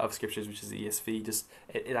the of scriptures, which is the ESV, just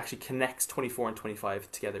it actually connects 24 and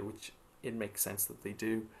 25 together, which it makes sense that they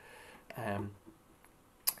do.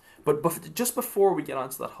 But just before we get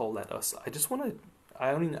onto that whole let us, I just want to.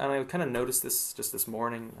 I kind of noticed this just this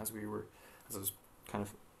morning as I was kind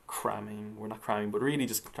of cramming. We're not cramming, but really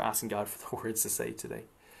just asking God for the words to say today.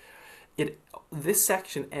 This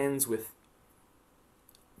section ends with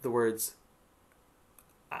the words,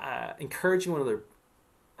 encouraging one another,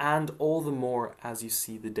 and all the more as you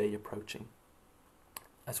see the day approaching.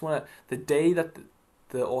 I just want to, the day that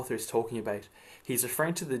the author is talking about, he's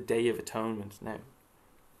referring to the Day of Atonement. Now,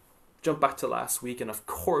 jump back to last week, and of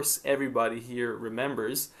course everybody here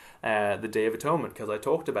remembers the Day of Atonement, because I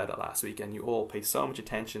talked about it last week, and you all pay so much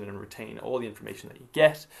attention and retain all the information that you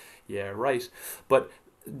get. Yeah, right. But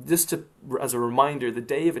just as a reminder, the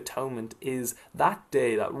Day of Atonement is that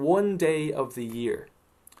day, that one day of the year,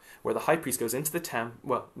 where the high priest goes into the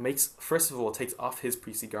temple, takes off his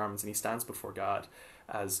priestly garments, and he stands before God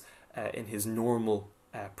as in his normal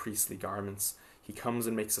priestly garments. He comes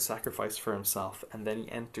and makes a sacrifice for himself, and then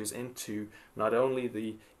he enters into not only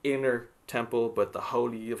the inner temple, but the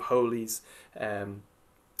Holy of Holies,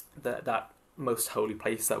 that most holy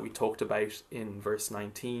place that we talked about in verse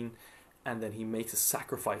 19, and then he makes a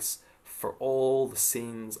sacrifice for all the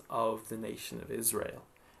sins of the nation of Israel.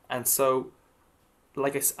 And so,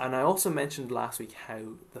 I also mentioned last week how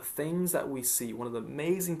the things that we see, one of the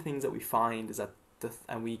amazing things that we find is that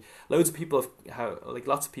lots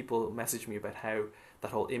of people message me about how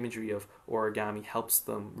that whole imagery of origami helps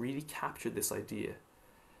them really capture this idea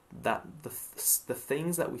that the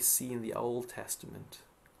things that we see in the Old Testament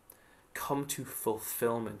come to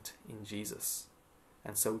fulfillment in Jesus.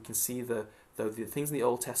 And so we can see the things in the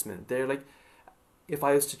Old Testament, they're like, if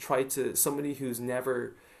I was to try to, somebody who's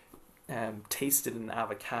never tasted an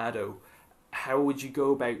avocado, how would you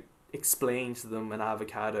go about explain to them an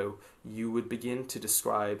avocado? You would begin to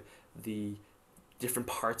describe the different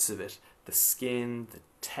parts of it, the skin, the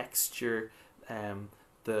texture,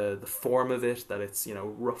 the form of it, that it's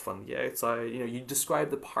rough on the outside. You describe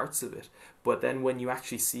the parts of it, but then when you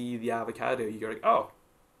actually see the avocado, you go like, oh,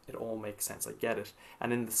 it all makes sense, I get it.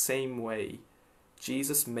 And in the same way,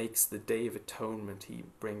 Jesus makes the Day of Atonement, he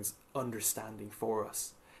brings understanding for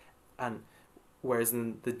us. And whereas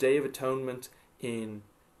in the Day of Atonement in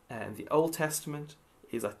the Old Testament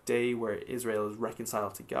is that day where Israel is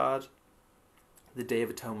reconciled to God, the Day of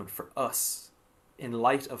Atonement for us, in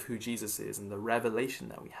light of who Jesus is and the revelation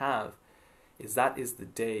that we have, is the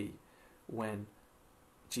day when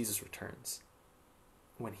Jesus returns,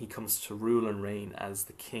 when he comes to rule and reign as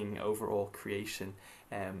the king over all creation,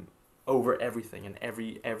 over everything, and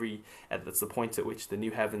every that's the point at which the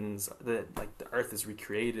new heavens, the earth is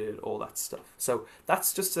recreated, all that stuff. So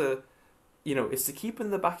that's just it's to keep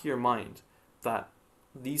in the back of your mind that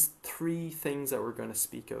these 3 things that we're going to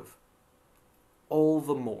speak of, all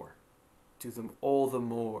the more, do them all the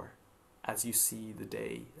more as you see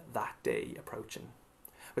that day approaching.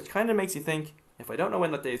 Which kind of makes you think, if I don't know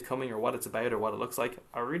when that day is coming or what it's about or what it looks like,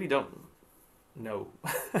 I really don't know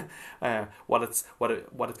what it's going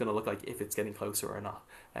to look like, if it's getting closer or not.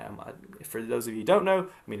 For those of you who don't know,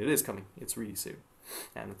 I mean, it is coming. It's really soon.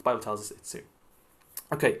 And the Bible tells us it's soon.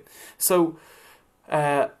 Okay, so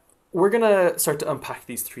we're going to start to unpack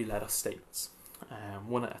these three let us statements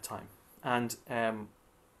one at a time. And I'm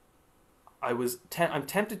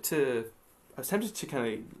tempted to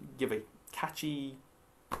kind of give a catchy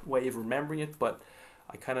way of remembering it, but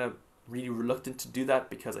I kind of really reluctant to do that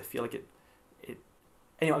because I feel like it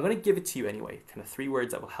anyway, I'm going to give it to you anyway, kind of 3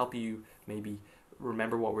 words that will help you maybe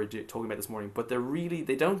remember what we're talking about this morning, but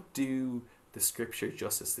they don't do the scripture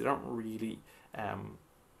justice. They don't really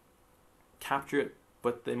capture it,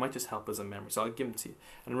 but they might just help as a memory, so I'll give them to you.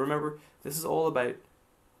 And remember, this is all about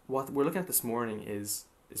what we're looking at this morning is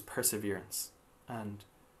perseverance, and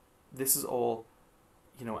this is all,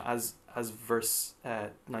 as verse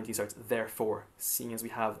 19 starts, therefore, seeing as we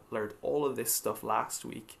have learned all of this stuff last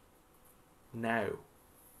week, now.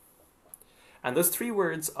 And those 3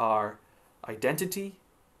 words are identity,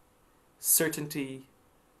 certainty,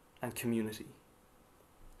 and community.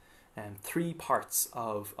 And 3 parts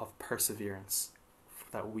of perseverance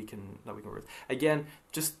that we can work. Again,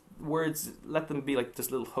 just words, let them be like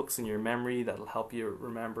just little hooks in your memory that'll help you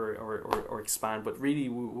remember or expand. But really,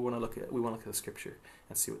 we want to look at the scripture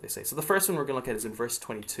and see what they say. So the first one we're going to look at is in verse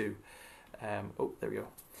 22. There we go.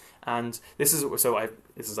 And this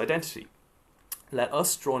is identity. Let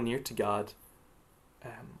us draw near to God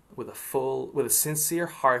with a sincere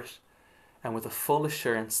heart and with a full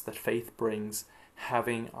assurance that faith brings,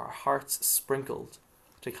 having our hearts sprinkled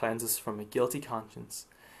to cleanse us from a guilty conscience,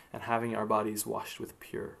 and having our bodies washed with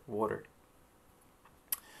pure water.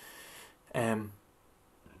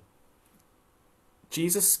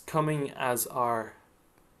 Jesus coming to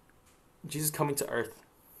earth,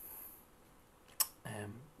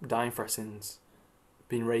 dying for our sins,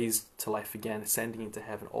 being raised to life again, ascending into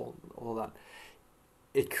heaven, all that,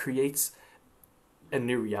 it creates a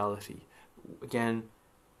new reality. Again,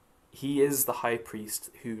 he is the high priest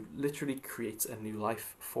who literally creates a new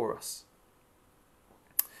life for us.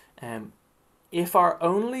 If our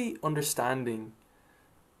only understanding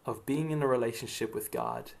of being in a relationship with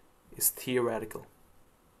God is theoretical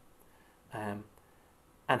and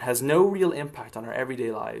has no real impact on our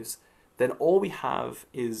everyday lives, then all we have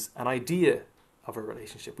is an idea of a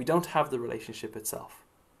relationship. We don't have the relationship itself.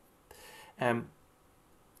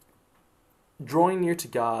 Drawing near to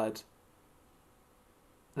God,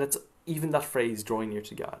 that's even that phrase, drawing near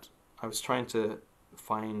to God. I was trying to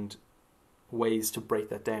find ways to break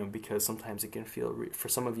that down, because sometimes it can feel, for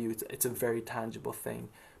some of you it's a very tangible thing,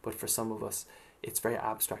 but for some of us it's very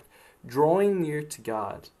abstract. Drawing near to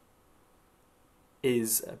God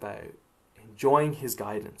is about enjoying his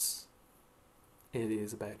guidance. It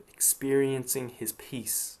is about experiencing his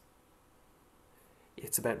peace.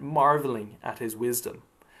 It's about marveling at his wisdom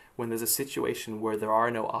when there's a situation where there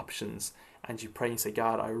are no options and you pray and say,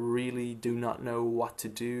 God, I really do not know what to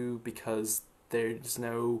do because there's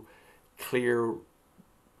no clear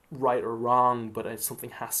right or wrong, but something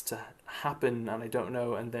has to happen and I don't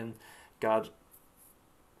know. And then God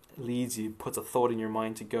leads you, puts a thought in your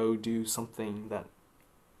mind to go do something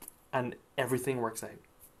and everything works out.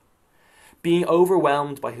 Being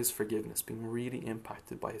overwhelmed by his forgiveness, being really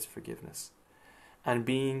impacted by his forgiveness, and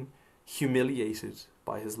being humiliated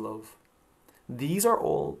by his love. These are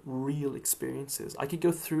all real experiences. I could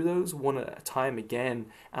go through those one at a time again,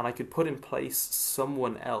 and I could put in place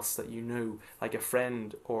someone else that you know, like a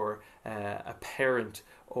friend or a parent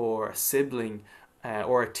or a sibling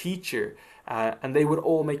or a teacher, and they would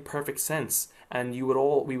all make perfect sense. And we would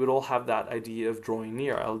all have that idea of drawing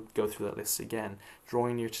near. I'll go through that list again.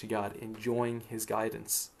 Drawing near to God, enjoying his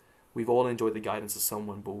guidance. We've all enjoyed the guidance of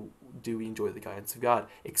someone, but do we enjoy the guidance of God?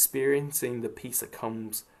 Experiencing the peace that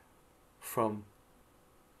comes from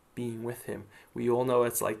being with him. We all know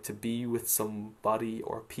it's like to be with somebody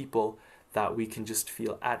or people that we can just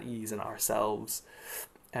feel at ease in ourselves.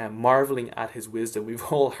 Marveling at his wisdom. We've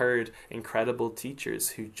all heard incredible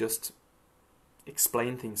teachers who just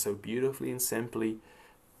explain things so beautifully and simply.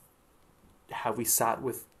 Have we sat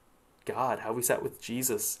with God? Have we sat with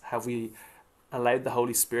Jesus? Have we allowed the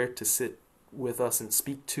Holy Spirit to sit with us and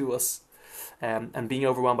speak to us? And being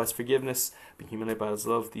overwhelmed by his forgiveness, being humiliated by his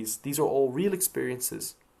love, these are all real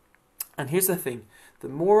experiences. And here's the thing: the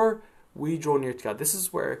more we draw near to God, this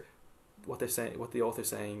is where what the author's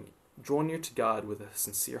saying, draw near to God with a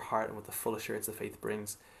sincere heart and with the full assurance that faith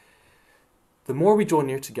brings. The more we draw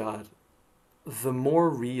near to God, the more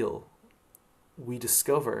real we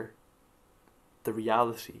discover the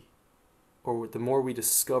reality, or the more we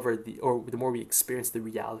discover the more we experience the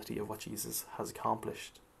reality of what Jesus has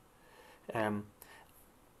accomplished. No,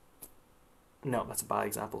 that's a bad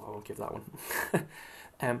example. I won't give that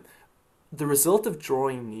one. The result of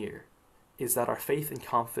drawing near is that our faith and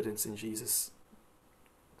confidence in Jesus,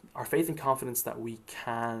 our faith and confidence that we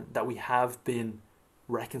have been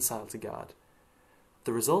reconciled to God,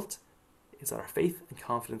 the result is that our faith and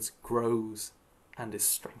confidence grows and is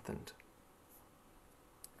strengthened.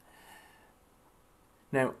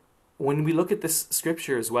 Now, when we look at this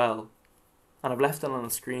scripture as well, and I've left it on the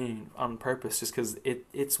screen on purpose just because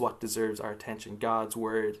it's what deserves our attention. God's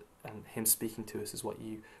word and him speaking to us is what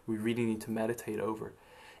we really need to meditate over.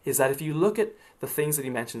 Is that if you look at the things that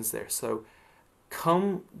he mentions there, so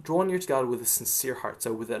draw near to God with a sincere heart.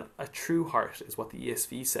 So with a true heart is what the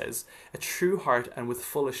ESV says. A true heart and with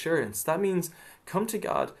full assurance. That means come to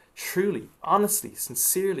God truly, honestly,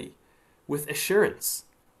 sincerely, with assurance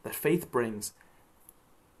that faith brings.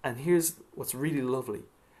 And here's what's really lovely.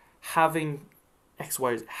 Having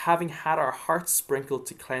had our hearts sprinkled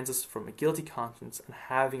to cleanse us from a guilty conscience and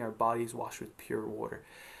having our bodies washed with pure water.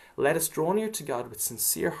 Let us draw near to God with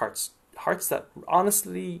sincere hearts that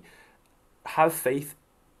honestly have faith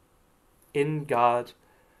in God,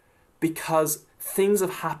 because things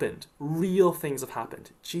have happened, real things have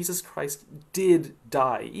happened. Jesus Christ did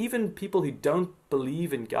die. Even people who don't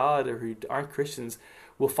believe in God or who aren't Christians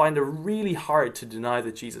will find it really hard to deny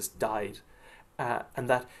that Jesus died. And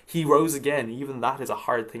that he rose again. Even that is a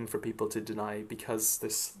hard thing for people to deny because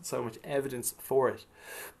there's so much evidence for it.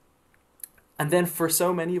 And then for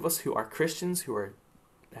so many of us who are Christians, who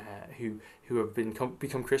have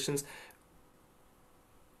become Christians,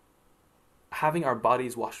 having our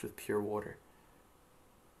bodies washed with pure water.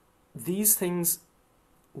 These things,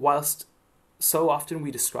 whilst so often we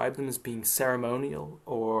describe them as being ceremonial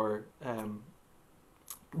or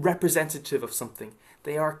representative of something,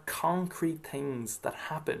 they are concrete things that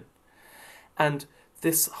happen. And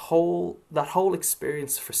that whole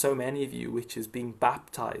experience for so many of you, which is being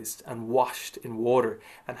baptized and washed in water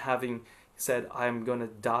and having said, I'm going to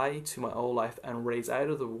die to my old life and raise out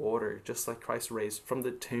of the water, just like Christ raised from the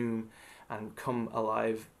tomb and come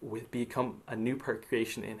alive, become a new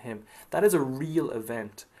creation in him. That is a real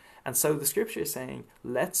event. And so the scripture is saying,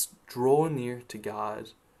 let's draw near to God,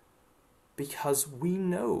 because we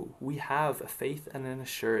know we have a faith and an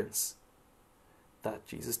assurance that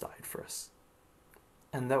Jesus died for us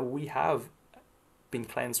and that we have been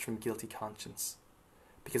cleansed from guilty conscience.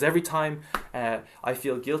 Because every time I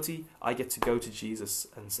feel guilty, I get to go to Jesus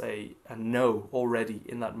and say and know already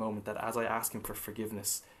in that moment that as I ask him for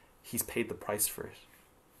forgiveness, he's paid the price for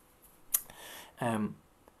it.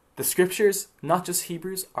 The scriptures, not just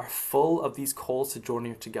Hebrews, are full of these calls to draw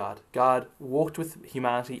near to God. God walked with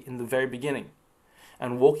humanity in the very beginning,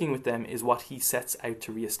 and walking with them is what he sets out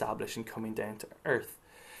to reestablish in coming down to earth.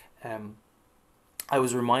 I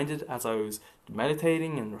was reminded as I was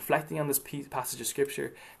meditating and reflecting on this passage of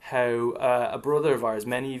scripture how a brother of ours,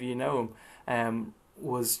 many of you know him,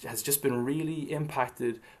 has just been really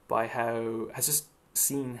impacted by has just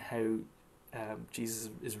seen how Jesus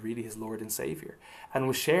is really his Lord and Savior, and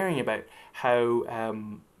was sharing about how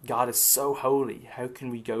God is so holy. How can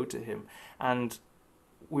we go to him? And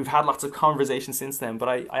we've had lots of conversations since then, but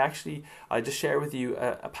I just share with you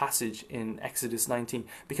a passage in Exodus 19,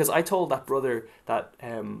 because I told that brother that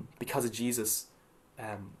because of Jesus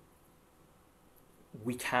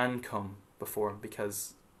we can come before him,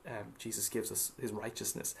 because Jesus gives us his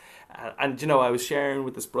righteousness. And I was sharing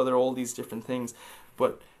with this brother all these different things,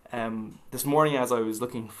 but this morning as I was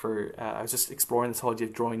looking for, I was just exploring this whole idea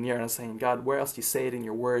of drawing near, and I was saying, God, where else do you say it in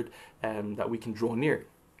your word that we can draw near?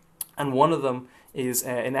 And one of them is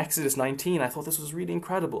in Exodus 19. I thought this was really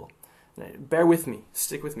incredible. Bear with me,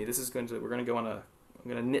 stick with me. We're going to go on I'm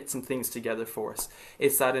going to knit some things together for us.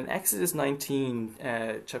 It's that in Exodus 19,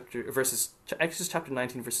 Exodus chapter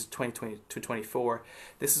 19, verses 20 to 24,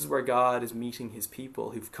 this is where God is meeting his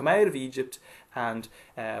people who've come out of Egypt, and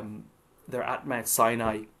they're at Mount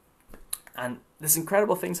Sinai. And an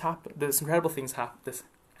incredible thing happens.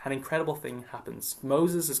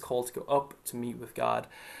 Moses is called to go up to meet with God.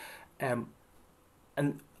 And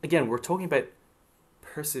again, we're talking about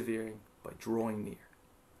persevering by drawing near.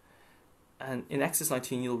 And in Exodus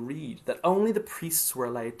 19, you'll read that only the priests were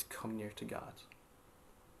allowed to come near to God.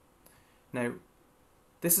 Now,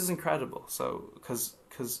 this is incredible. So, because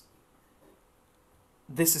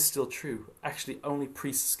this is still true. Actually, only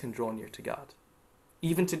priests can draw near to God.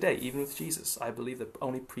 Even today, even with Jesus, I believe that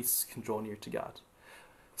only priests can draw near to God.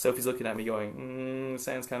 Sophie's looking at me going,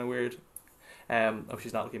 sounds kind of weird.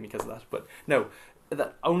 She's not looking at me because of that. But no,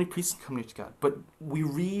 that only priests can come near to God. But we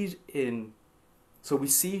read in, so we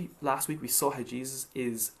see, last week we saw how Jesus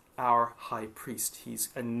is our high priest. He's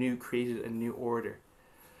created a new order.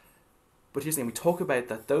 But here's the thing, we talk about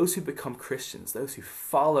that those who become Christians, those who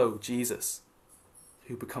follow Jesus,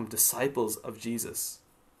 who become disciples of Jesus,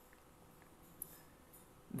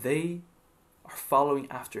 they are following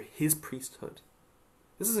after his priesthood.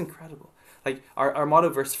 This is incredible. Like our motto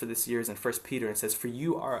verse for this year is in 1 Peter, and it says, "For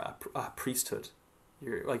you are a priesthood."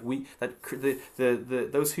 You're like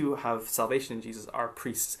those who have salvation in Jesus are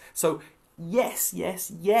priests. So yes,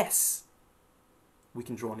 we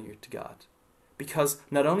can draw near to God, because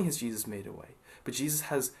not only has Jesus made a way, but Jesus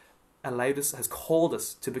has called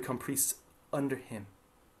us to become priests under him,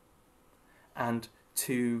 and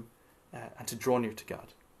to draw near to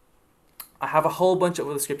God. I have a whole bunch of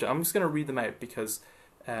other scripture. I'm just going to read them out because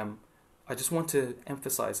I just want to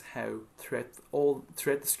emphasize how throughout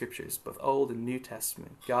the scriptures, both Old and New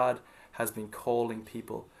Testament, God has been calling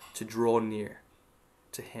people to draw near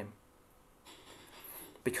to him,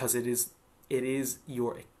 because that is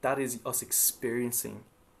us experiencing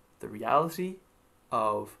the reality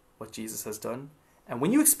of what Jesus has done. And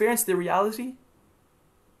when you experience the reality,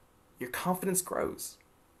 your confidence grows.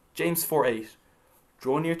 James 4:8,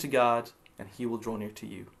 draw near to God and he will draw near to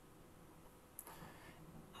you.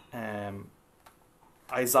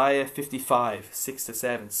 Isaiah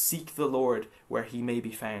 55:6-7, seek the Lord where he may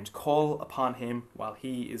be found. Call upon him while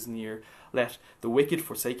he is near. Let the wicked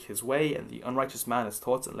forsake his way, and the unrighteous man his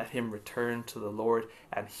thoughts, and let him return to the Lord,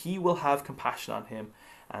 and he will have compassion on him,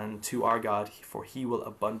 and to our God, for he will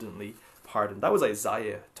abundantly pardon. That was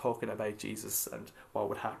Isaiah talking about Jesus and what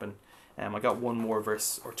would happen. I got one more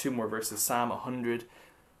verse, or two more verses. Psalm 100,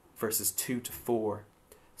 verses 2-4.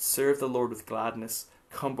 Serve the Lord with gladness.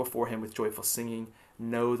 Come before him with joyful singing.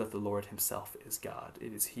 Know that the Lord himself is God.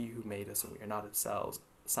 It is he who made us, and we are not ourselves.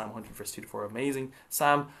 Psalm 100, verse 2-4, amazing.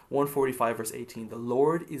 Psalm 145, verse 18. The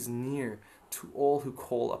Lord is near to all who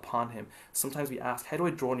call upon him. Sometimes we ask, how do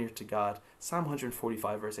I draw near to God? Psalm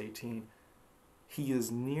 145, verse 18. He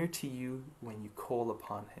is near to you when you call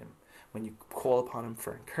upon him. When you call upon him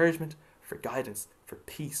for encouragement, for guidance, for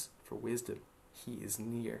peace, for wisdom, he is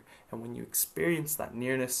near. And when you experience that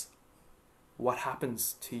nearness, what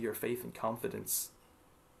happens to your faith and confidence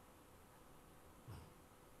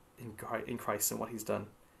in Christ and what he's done?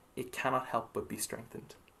 It cannot help but be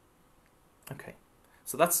strengthened. Okay,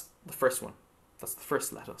 so that's the first one. That's the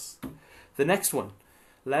first let us. The next one,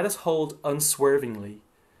 let us hold unswervingly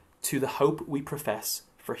to the hope we profess,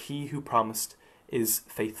 for he who promised is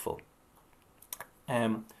faithful.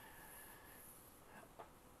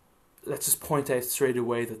 Let's just point out straight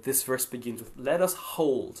away that this verse begins with, let us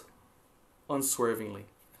hold unswervingly.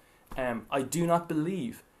 I do not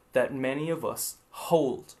believe that many of us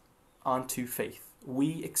hold onto faith.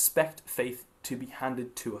 We expect faith to be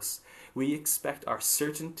handed to us. We expect our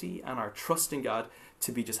certainty and our trust in God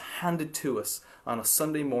to be just handed to us on a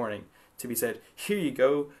Sunday morning, to be said, here you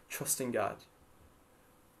go, trust in God.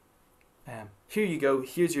 Here you go,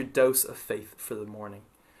 here's your dose of faith for the morning.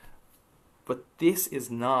 But this is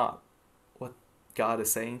not what God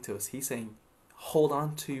is saying to us. He's saying, hold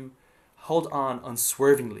on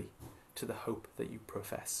unswervingly to the hope that you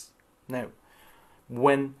profess. Now,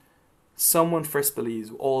 when someone first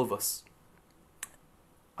believes, all of us,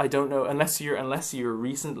 I don't know, unless you're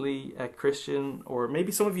recently a Christian, or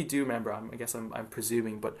maybe some of you do remember, I'm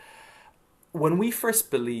presuming, but when we first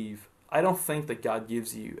believe, I don't think that God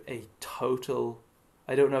gives you a total,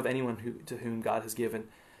 I don't know of anyone to whom God has given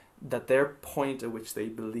that their point at which they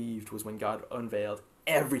believed was when God unveiled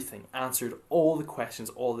everything, answered all the questions,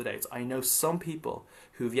 all the doubts. I know some people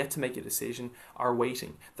who have yet to make a decision are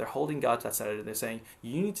waiting. They're holding God to that side, and they're saying,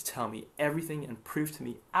 you need to tell me everything and prove to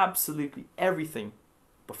me absolutely everything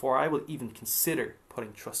before I will even consider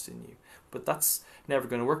putting trust in you. But that's never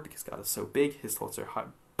going to work, because God is so big. His thoughts are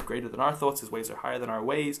greater than our thoughts. His ways are higher than our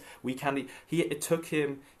ways. He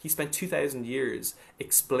spent 2,000 years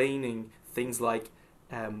explaining things like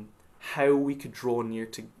how we could draw near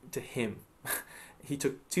to him. He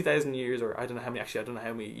took 2,000 years, or I don't know how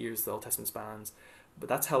many years the Old Testament spans, but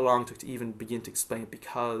that's how long it took to even begin to explain it,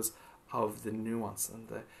 because of the nuance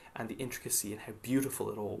and the intricacy and how beautiful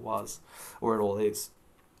it all was, or it all is.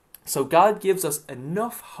 So God gives us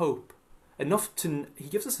enough hope, he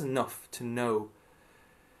gives us enough to know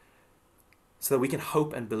so that we can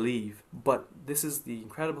hope and believe. But this is the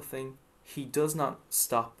incredible thing, he does not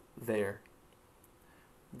stop there.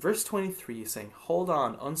 Verse 23 is saying, hold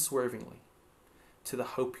on unswervingly to the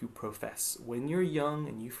hope you profess. When you're young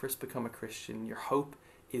and you first become a Christian, your hope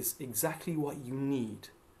is exactly what you need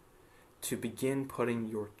to begin putting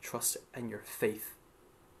your trust and your faith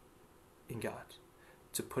in God,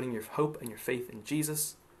 to putting your hope and your faith in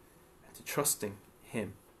Jesus, and to trusting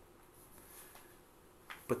him.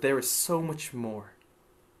 But there is so much more.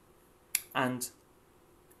 And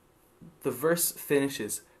the verse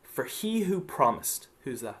finishes, for he who promised,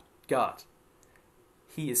 who's that? God.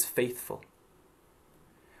 He is faithful.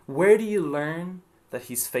 Where do you learn that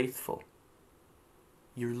he's faithful?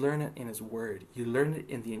 You learn it in his word. You learn it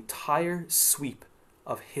in the entire sweep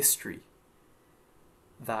of history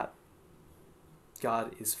that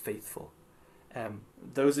God is faithful.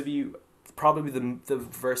 Those of you, probably the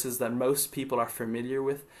verses that most people are familiar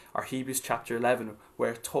with are Hebrews chapter 11,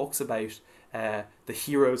 where it talks about the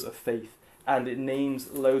heroes of faith, and it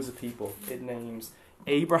names loads of people. It names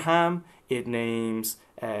Abraham, it names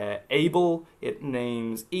Abel, it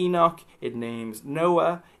names Enoch, it names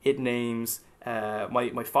Noah, it names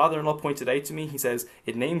my father-in-law pointed out to me, he says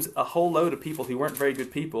it names a whole load of people who weren't very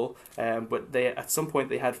good people, but they at some point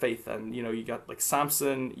they had faith. And you know, you got like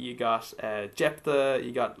Samson, you got Jephthah,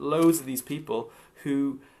 you got loads of these people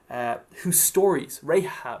whose stories,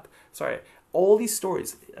 all these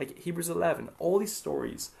stories, like Hebrews 11, all these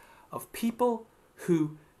stories of people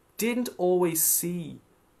who didn't always see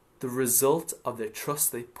the result of their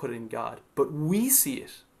trust they put in God, but we see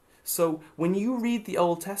it. So when you read the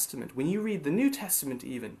Old Testament, when you read the New Testament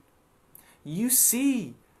even, you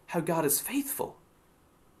see how God is faithful.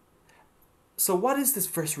 So what is this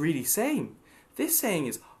verse really saying? This saying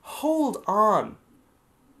is, hold on,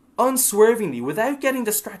 unswervingly, without getting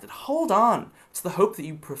distracted. Hold on to the hope that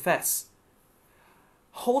you profess.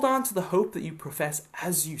 Hold on to the hope that you profess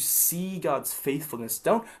as you see God's faithfulness.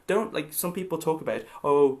 Don't like some people talk about,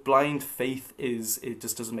 oh, blind faith it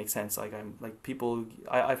just doesn't make sense. Like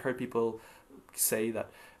I've heard people say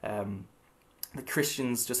that the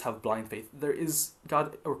Christians just have blind faith.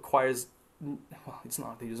 God requires, well, it's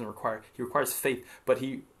not that he doesn't require, he requires faith, but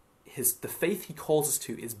the faith he calls us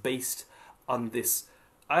to is based on this,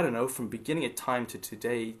 I don't know, from beginning of time to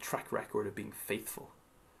today, track record of being faithful.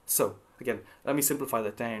 So, again, let me simplify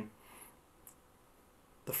that down.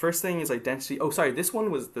 The first thing is identity. Oh, sorry, this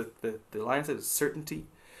one was the line said is certainty.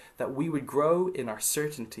 That we would grow in our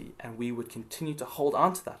certainty and we would continue to hold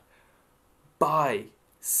on to that by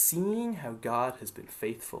seeing how God has been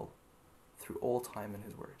faithful through all time in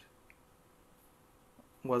his word.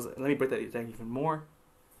 Let me break that down even more.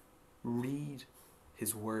 Read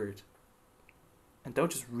his word. And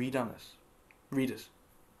don't just read on it. Read it.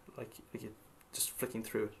 Like it, just flicking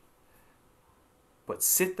through it. But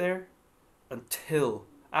sit there until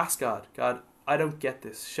ask God, I don't get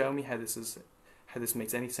this. Show me how this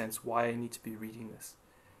makes any sense, why I need to be reading this.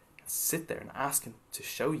 And sit there and ask him to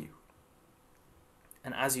show you.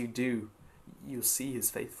 And as you do, you'll see his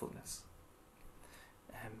faithfulness.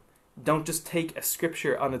 Don't just take a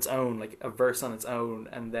scripture on its own, like a verse on its own,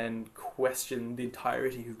 and then question the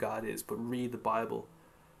entirety of who God is, but read the Bible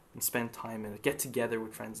and spend time in it. Get together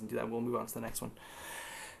with friends and do that. We'll move on to the next one.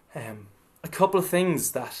 A couple of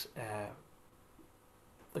things that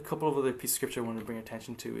a couple of other pieces of scripture I want to bring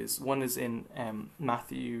attention to is one is in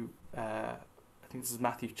Matthew. I think this is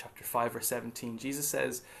Matthew chapter 5 verse 17. Jesus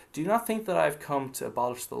says, "Do not think that I have come to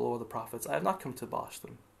abolish the law of the prophets. I have not come to abolish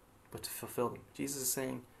them, but to fulfill them." Jesus is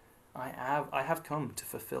saying, I have come to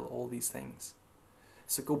fulfill all these things.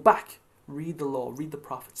 So go back, read the law, read the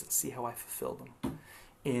prophets, and see how I fulfill them.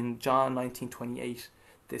 In John 19:28,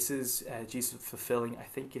 this is Jesus fulfilling, I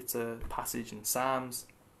think it's a passage in Psalms.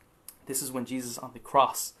 This is when Jesus is on the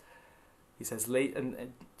cross. He says,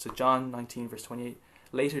 so John 19 verse 28,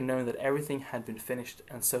 later knowing that everything had been finished,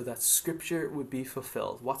 and so that scripture would be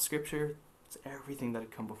fulfilled. What scripture? It's everything that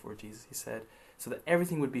had come before Jesus. He said, so that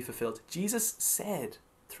everything would be fulfilled. Jesus said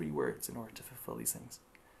 3 words in order to fulfill these things.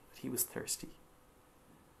 That he was thirsty.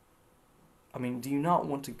 I mean, do you not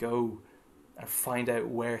want to go and find out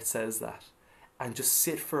where it says that? And just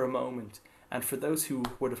sit for a moment. And for those who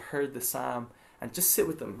would have heard the psalm, and just sit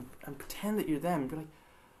with them and pretend that you're them. Be like,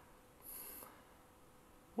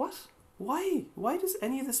 what? Why? Why does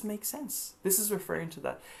any of this make sense? This is referring to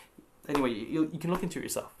that. Anyway, you can look into it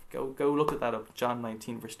yourself. Go look at that up, John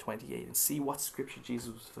 19 verse 28, and see what scripture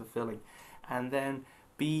Jesus was fulfilling. And then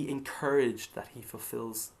be encouraged that he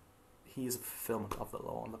is a fulfillment of the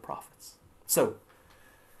law and the prophets. So,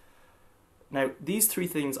 now these 3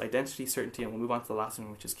 things, identity, certainty, and we'll move on to the last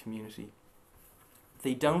one, which is community.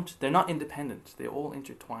 They're not independent. They all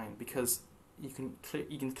intertwine, because you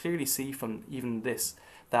can clearly see from even this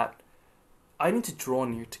that I need to draw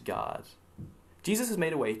near to God. Jesus has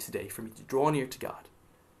made a way today for me to draw near to God,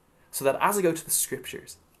 so that as I go to the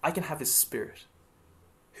scriptures, I can have his Spirit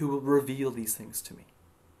who will reveal these things to me.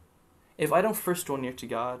 If I don't first draw near to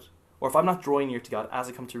God, or if I'm not drawing near to God as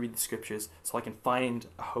I come to read the scriptures so I can find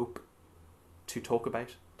a hope to talk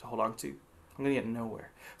about, to hold on to, I'm going to get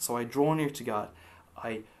nowhere. So I draw near to God.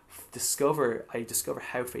 I discover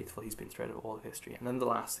how faithful he's been throughout all of history. And then the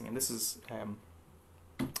last thing, and this is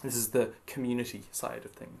the community side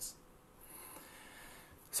of things.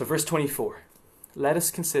 So verse 24, let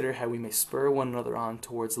us consider how we may spur one another on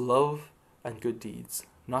towards love and good deeds,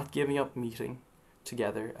 not giving up meeting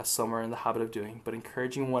together as some are in the habit of doing, but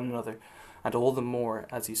encouraging one another, and all the more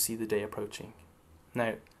as you see the day approaching.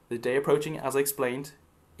 Now, the day approaching, as I explained,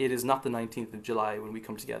 it is not the 19th of July when we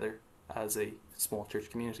come together as a small church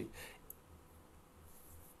community.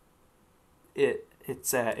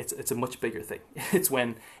 It's a much bigger thing. It's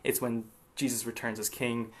when Jesus returns as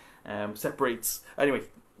King, separates. Anyway,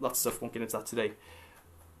 lots of stuff. Won't get into that today.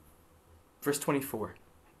 Verse 24.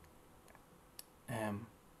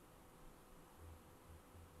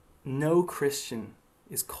 No Christian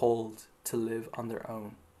is called to live on their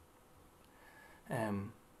own.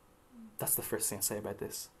 That's the first thing I say about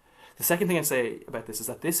this. The second thing I say about this is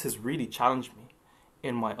that this has really challenged me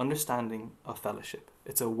in my understanding of fellowship.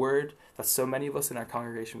 It's a word that so many of us in our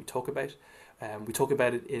congregation we talk about. We talk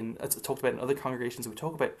about it it's talked about in other congregations. We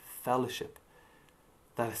talk about fellowship.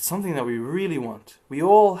 That it's something that we really want. We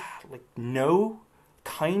all know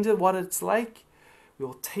kind of what it's like. We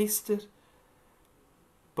all taste it,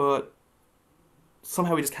 but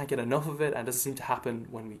somehow we just can't get enough of it, and it doesn't seem to happen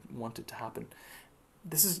when we want it to happen.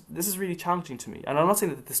 This is really challenging to me, and I'm not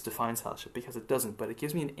saying that this defines fellowship, because it doesn't, but it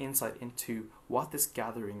gives me an insight into what this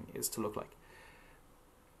gathering is to look like.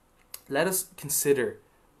 Let us consider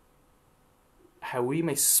how we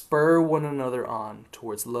may spur one another on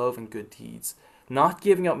towards love and good deeds, not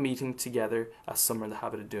giving up meeting together as some are in the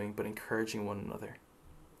habit of doing, but encouraging one another.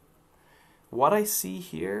 What I see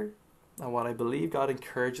here, and what I believe God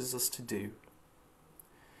encourages us to do,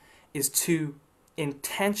 is to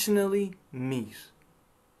intentionally meet,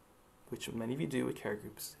 which many of you do with care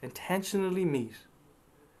groups, intentionally meet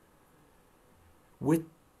with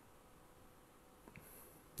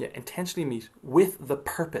the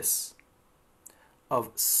purpose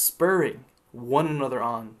of spurring one another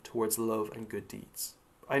on towards love and good deeds.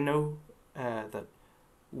 I know that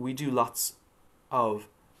we do lots of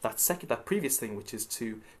that previous thing, which is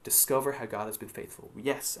to discover how God has been faithful.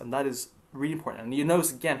 Yes, and that is really important. And you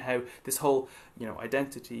notice again how this whole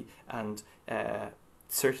identity and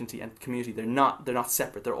certainty and community, they're not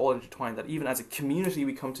separate. They're all intertwined. That even as a community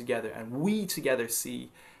we come together and we together see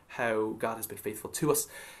how God has been faithful to us.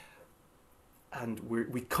 And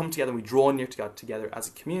we come together and we draw near to God together as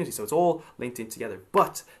a community. So it's all linked in together.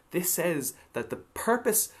 But this says that the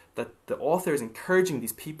purpose that the author is encouraging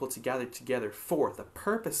these people to gather together for, the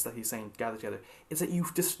purpose that he's saying gather together, is that you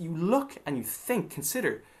look and you think,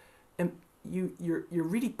 consider, and you're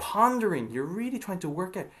really pondering, you're really trying to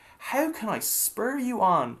work out, how can I spur you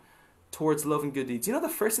on towards love and good deeds? The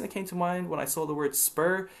first thing that came to mind when I saw the word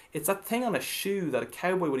spur, it's that thing on a shoe that a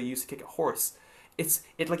cowboy would have used to kick a horse. It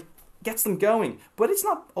gets them going, but it's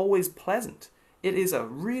not always pleasant. It is a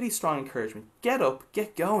really strong encouragement. Get up,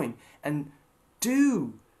 get going, and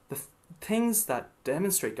do the things that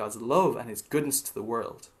demonstrate God's love and his goodness to the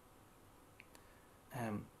world.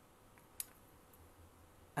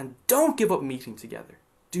 And don't give up meeting together.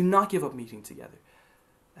 Do not give up meeting together.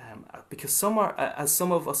 Because some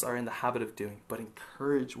of us are in the habit of doing, but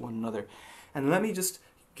encourage one another. And let me just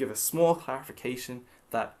give a small clarification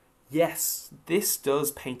that yes, this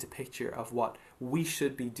does paint a picture of what we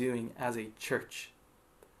should be doing as a church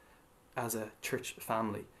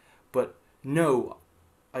family. But no,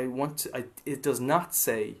 it does not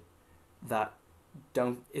say that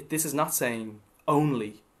this is not saying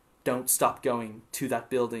only don't stop going to that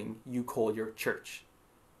building you call your church.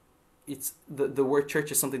 It's the word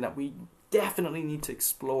church is something that we definitely need to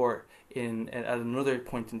explore at another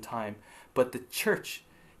point in time. But the church,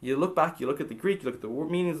 you look back, you look at the Greek, you look at the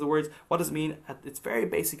meanings of the words. What does it mean at its very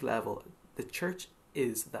basic level? The church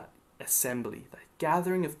is that assembly, that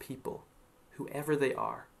gathering of people, whoever they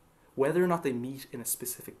are, whether or not they meet in a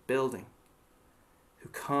specific building, who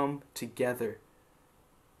come together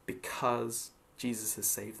because Jesus has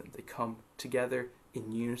saved them. They come together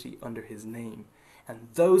in unity under his name. And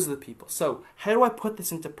those are the people. So how do I put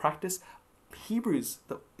this into practice? Hebrews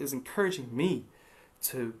is encouraging me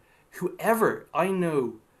to, whoever I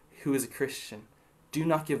know who is a Christian, do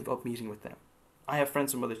not give up meeting with them. I have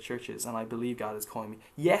friends from other churches, and I believe God is calling me.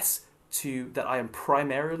 Yes, that I am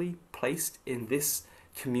primarily placed in this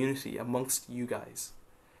community amongst you guys,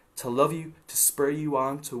 to love you, to spur you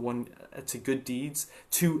on to good deeds,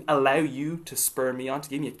 to allow you to spur me on, to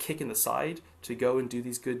give me a kick in the side to go and do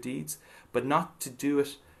these good deeds, but not to do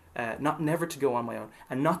it never to go on my own,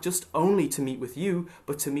 and not just only to meet with you,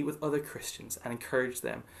 but to meet with other Christians and encourage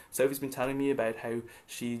them. Sophie's been telling me about how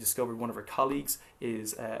she discovered one of her colleagues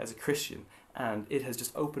is as a Christian, and it has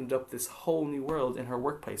just opened up this whole new world in her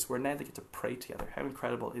workplace where now they get to pray together. How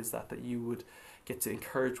incredible is that you would get to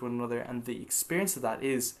encourage one another, and the experience of that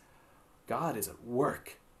is God is at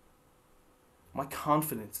work. My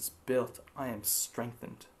confidence is built. I am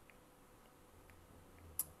strengthened.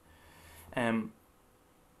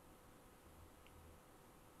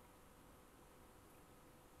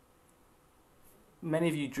 Many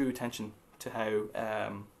of you drew attention to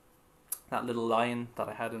how that little lion that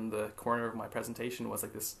I had in the corner of my presentation was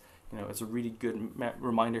like this, it's a really good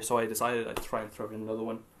reminder. So I decided I'd try and throw in another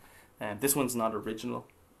one. This one's not original,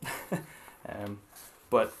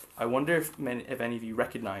 but I wonder if any of you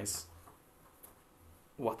recognize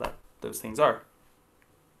what those things are.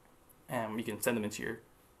 You can send them into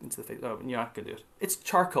the face. Oh, you're not gonna do it. It's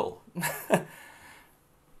charcoal.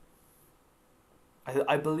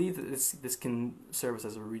 I believe that this can serve us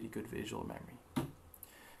as a really good visual memory,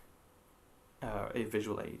 a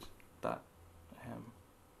visual aid. That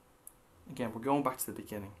again, we're going back to the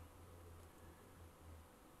beginning.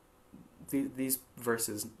 These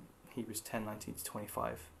verses, Hebrews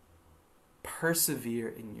 10:19-25, persevere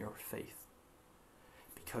in your faith,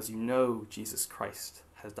 because you know Jesus Christ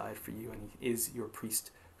has died for you, and He is your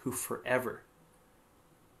priest who forever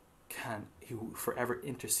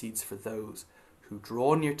intercedes for those who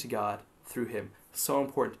draw near to God through Him. So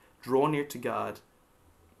important. Draw near to God,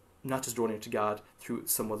 not just draw near to God through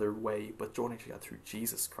some other way, but draw near to God through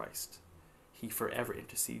Jesus Christ. He forever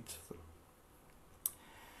intercedes for them.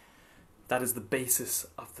 That is the basis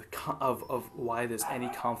of why there's any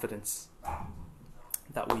confidence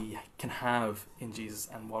that we can have in Jesus,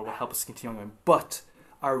 and what will help us continue on. But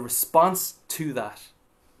our response to that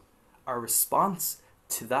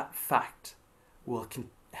fact will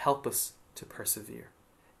help us to persevere.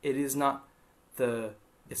 It's not telling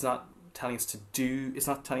us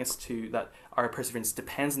that our perseverance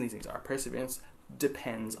depends on these things. Our perseverance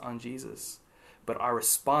depends on Jesus. But our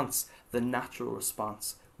response, the natural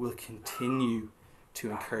response, will continue to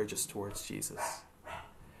encourage us towards Jesus.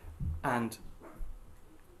 And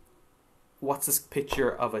what's this picture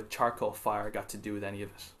of a charcoal fire got to do with any of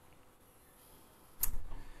it?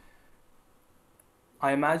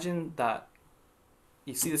 I imagine that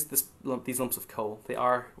you see these lumps of coal. They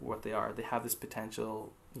are what they are. They have this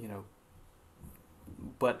potential,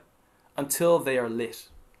 but until they are lit,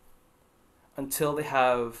 until they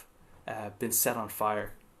have been set on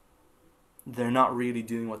fire, they're not really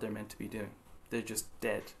doing what they're meant to be doing. They're just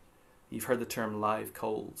dead. You've heard the term live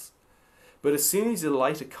coals. But as soon as you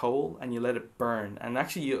light a coal and you let it burn, and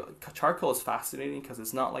actually charcoal is fascinating because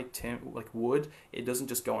it's not like wood. It doesn't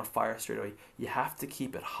just go on fire straight away. You have to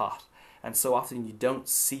keep it hot. And so often you don't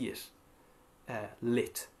see it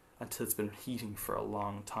lit until it's been heating for a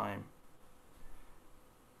long time.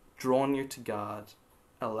 Draw near to God.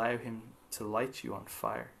 Allow Him to light you on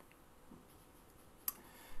fire.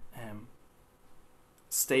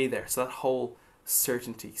 Stay there. So that whole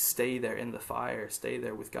certainty, stay there in the fire, stay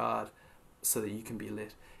there with God, so that you can be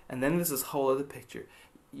lit. And then there's this whole other picture.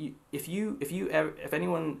 If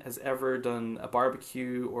anyone has ever done a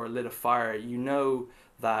barbecue or lit a fire, you know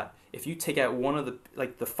that if you take out one of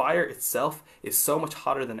the fire itself is so much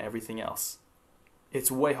hotter than everything else.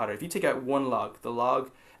 It's way hotter. If you take out one log, the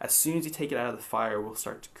log, as soon as you take it out of the fire, will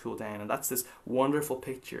start to cool down. And that's this wonderful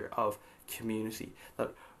picture of community.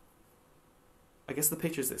 That, I guess the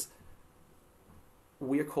picture is this.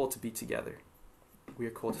 We are called to be together. We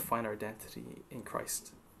are called to find our identity in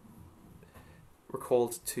Christ. We're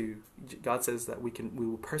called to, God says that we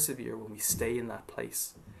will persevere when we stay in that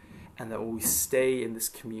place, and that when we stay in this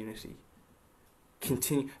community,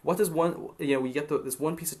 continue. What does we get this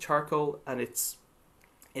one piece of charcoal and it's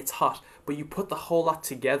hot, but you put the whole lot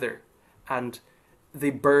together and they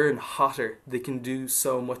burn hotter. They can do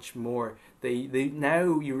so much more.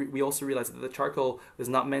 We also realize that the charcoal is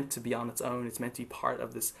not meant to be on its own. It's meant to be part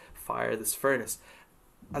of this fire, this furnace.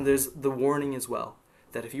 And there's the warning as well,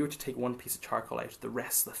 that if you were to take one piece of charcoal out, the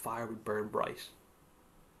rest of the fire would burn bright.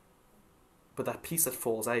 But that piece that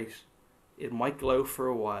falls out, it might glow for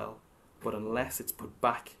a while, but unless it's put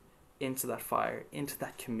back into that fire, into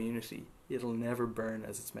that community, it'll never burn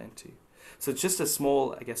as it's meant to. So it's just a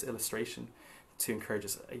small, illustration to encourage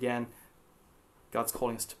us. Again, God's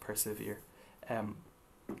calling us to persevere.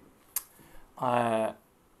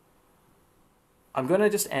 I'm going to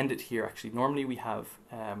just end it here. Actually, normally we have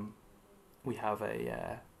a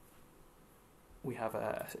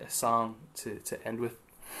song to end with,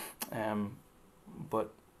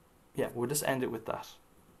 but yeah, we'll just end it with that.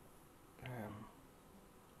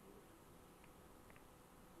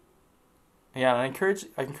 Yeah, and I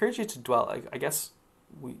encourage you to dwell. I guess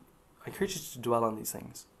I encourage you to dwell on these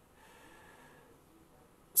things.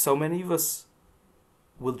 So many of us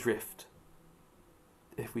will drift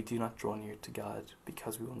if we do not draw near to God,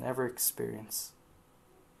 because we will never experience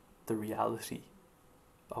the reality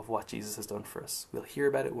of what Jesus has done for us. We'll hear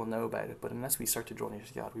about it, we'll know about it, but unless we start to draw near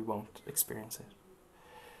to God, we won't experience it.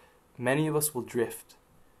 Many of us will drift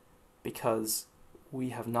because we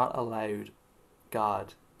have not allowed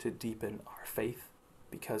God to deepen our faith,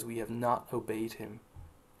 because we have not obeyed him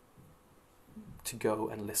to go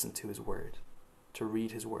and listen to his word, to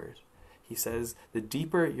read his word. He says the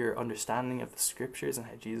deeper your understanding of the scriptures and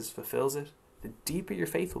how Jesus fulfills it, the deeper your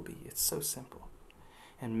faith will be. It's so simple.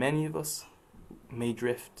 And many of us may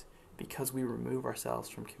drift because we remove ourselves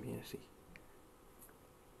from community.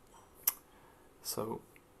 So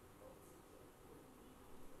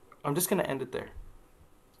I'm just going to end it there.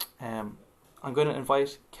 I'm going to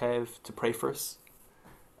invite Kev to pray for us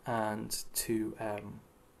and to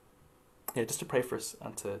just to pray for us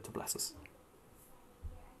and to bless us.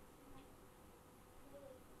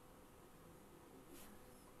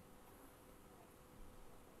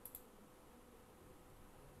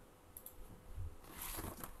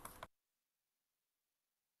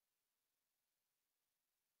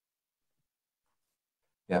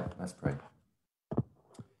 Yeah, let's pray.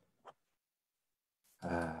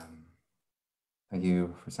 Thank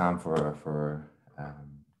you for Sam for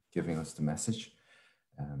giving us the message.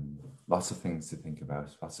 Lots of things to think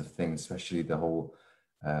about. Lots of things, especially the whole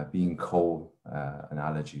being coal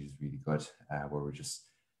analogy is really good. Where we're just,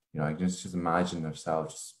 I can just imagine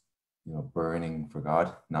ourselves, burning for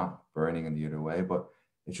God, not burning in the other way, but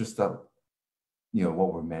it's just that,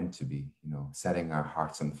 what we're meant to be. Setting our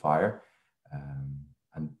hearts on fire.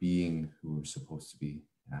 And being who we're supposed to be,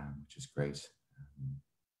 which is great.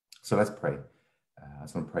 So let's pray. I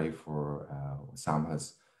just want to pray for what Sam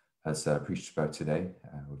has preached about today.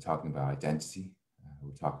 We're talking about identity.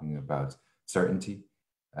 We're talking about certainty.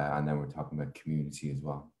 And then we're talking about community as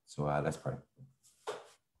well. So let's pray.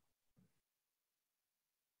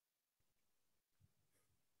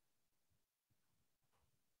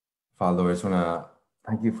 Father, Lord, I just want to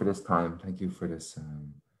thank you for this time. Thank you for this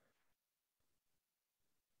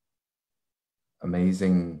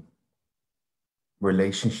amazing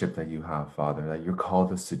relationship that you have, Father, that you're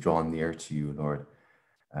called us to draw near to you, Lord.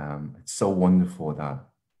 It's so wonderful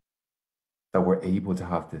that we're able to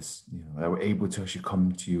have this, that we're able to actually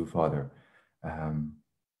come to you, Father.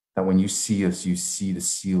 That when you see us, you see the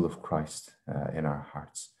seal of Christ in our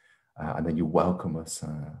hearts. And then you welcome us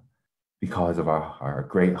because of our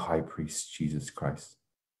great high priest, Jesus Christ.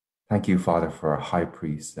 Thank you, Father, for our high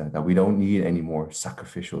priest, that we don't need any more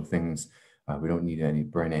sacrificial things. We don't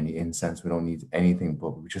need burn any incense. We don't need anything,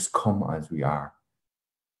 but we just come as we are.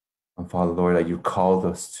 And Father, Lord, that you called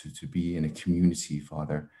us to be in a community,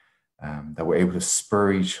 Father, that we're able to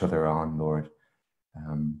spur each other on, Lord.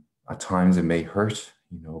 At times it may hurt,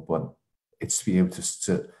 but it's to be able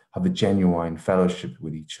to have a genuine fellowship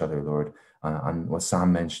with each other, Lord. And what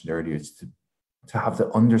Sam mentioned earlier is to have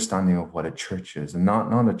the understanding of what a church is, and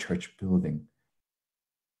not a church building,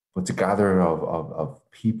 but to gather of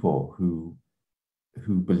people who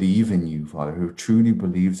believe in you, Father, who truly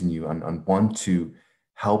believes in you and want to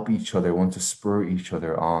help each other, want to spur each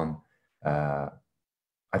other on. I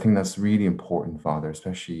think that's really important, Father,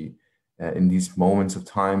 especially in these moments of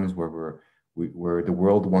times where the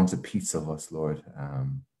world wants a piece of us, Lord,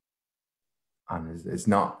 and it's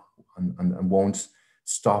not and won't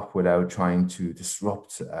stop without trying to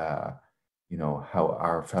disrupt, how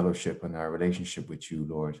our fellowship and our relationship with you,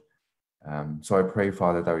 Lord. So I pray,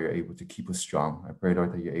 Father, that you're able to keep us strong. I pray,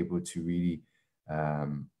 Lord, that you're able to really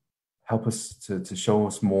help us to show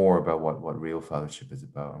us more about what real fellowship is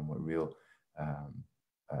about and what real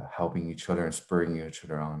helping each other and spurring each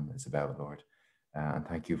other on is about, Lord. And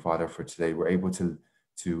thank you, Father, for today. We're able to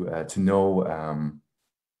know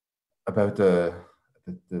about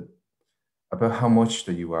about how much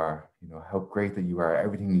that you are, how great that you are.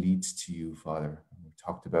 Everything leads to you, Father. We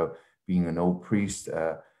talked about being an old priest,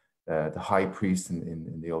 the high priest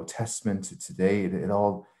in the Old Testament. Today, it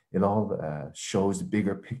all shows the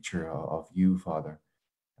bigger picture of you, Father.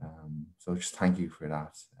 So just thank you for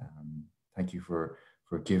that. Thank you for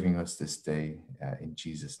giving us this day in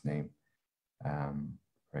Jesus' name.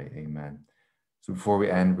 Right, amen. So before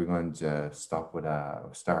we end, we're going to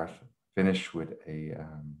finish with a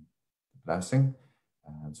blessing.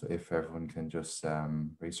 So if everyone can just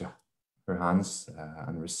raise their hands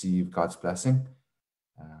and receive God's blessing.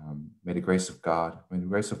 May the grace of God, may the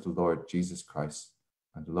grace of the Lord Jesus Christ,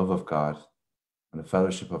 and the love of God and the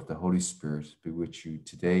fellowship of the Holy Spirit be with you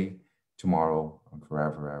today, tomorrow, and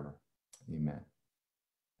forever, ever. Amen.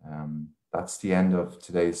 That's the end of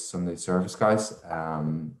today's Sunday service, guys.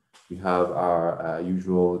 We have our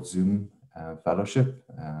usual Zoom fellowship.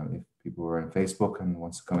 If people are on Facebook and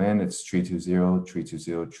wants to come in, it's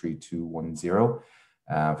 320-320-3210.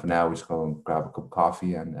 For now, we just go and grab a cup of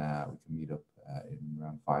coffee and we can meet up in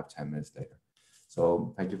around 5-10 minutes later.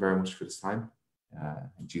 So thank you very much for this time.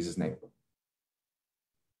 In Jesus' name.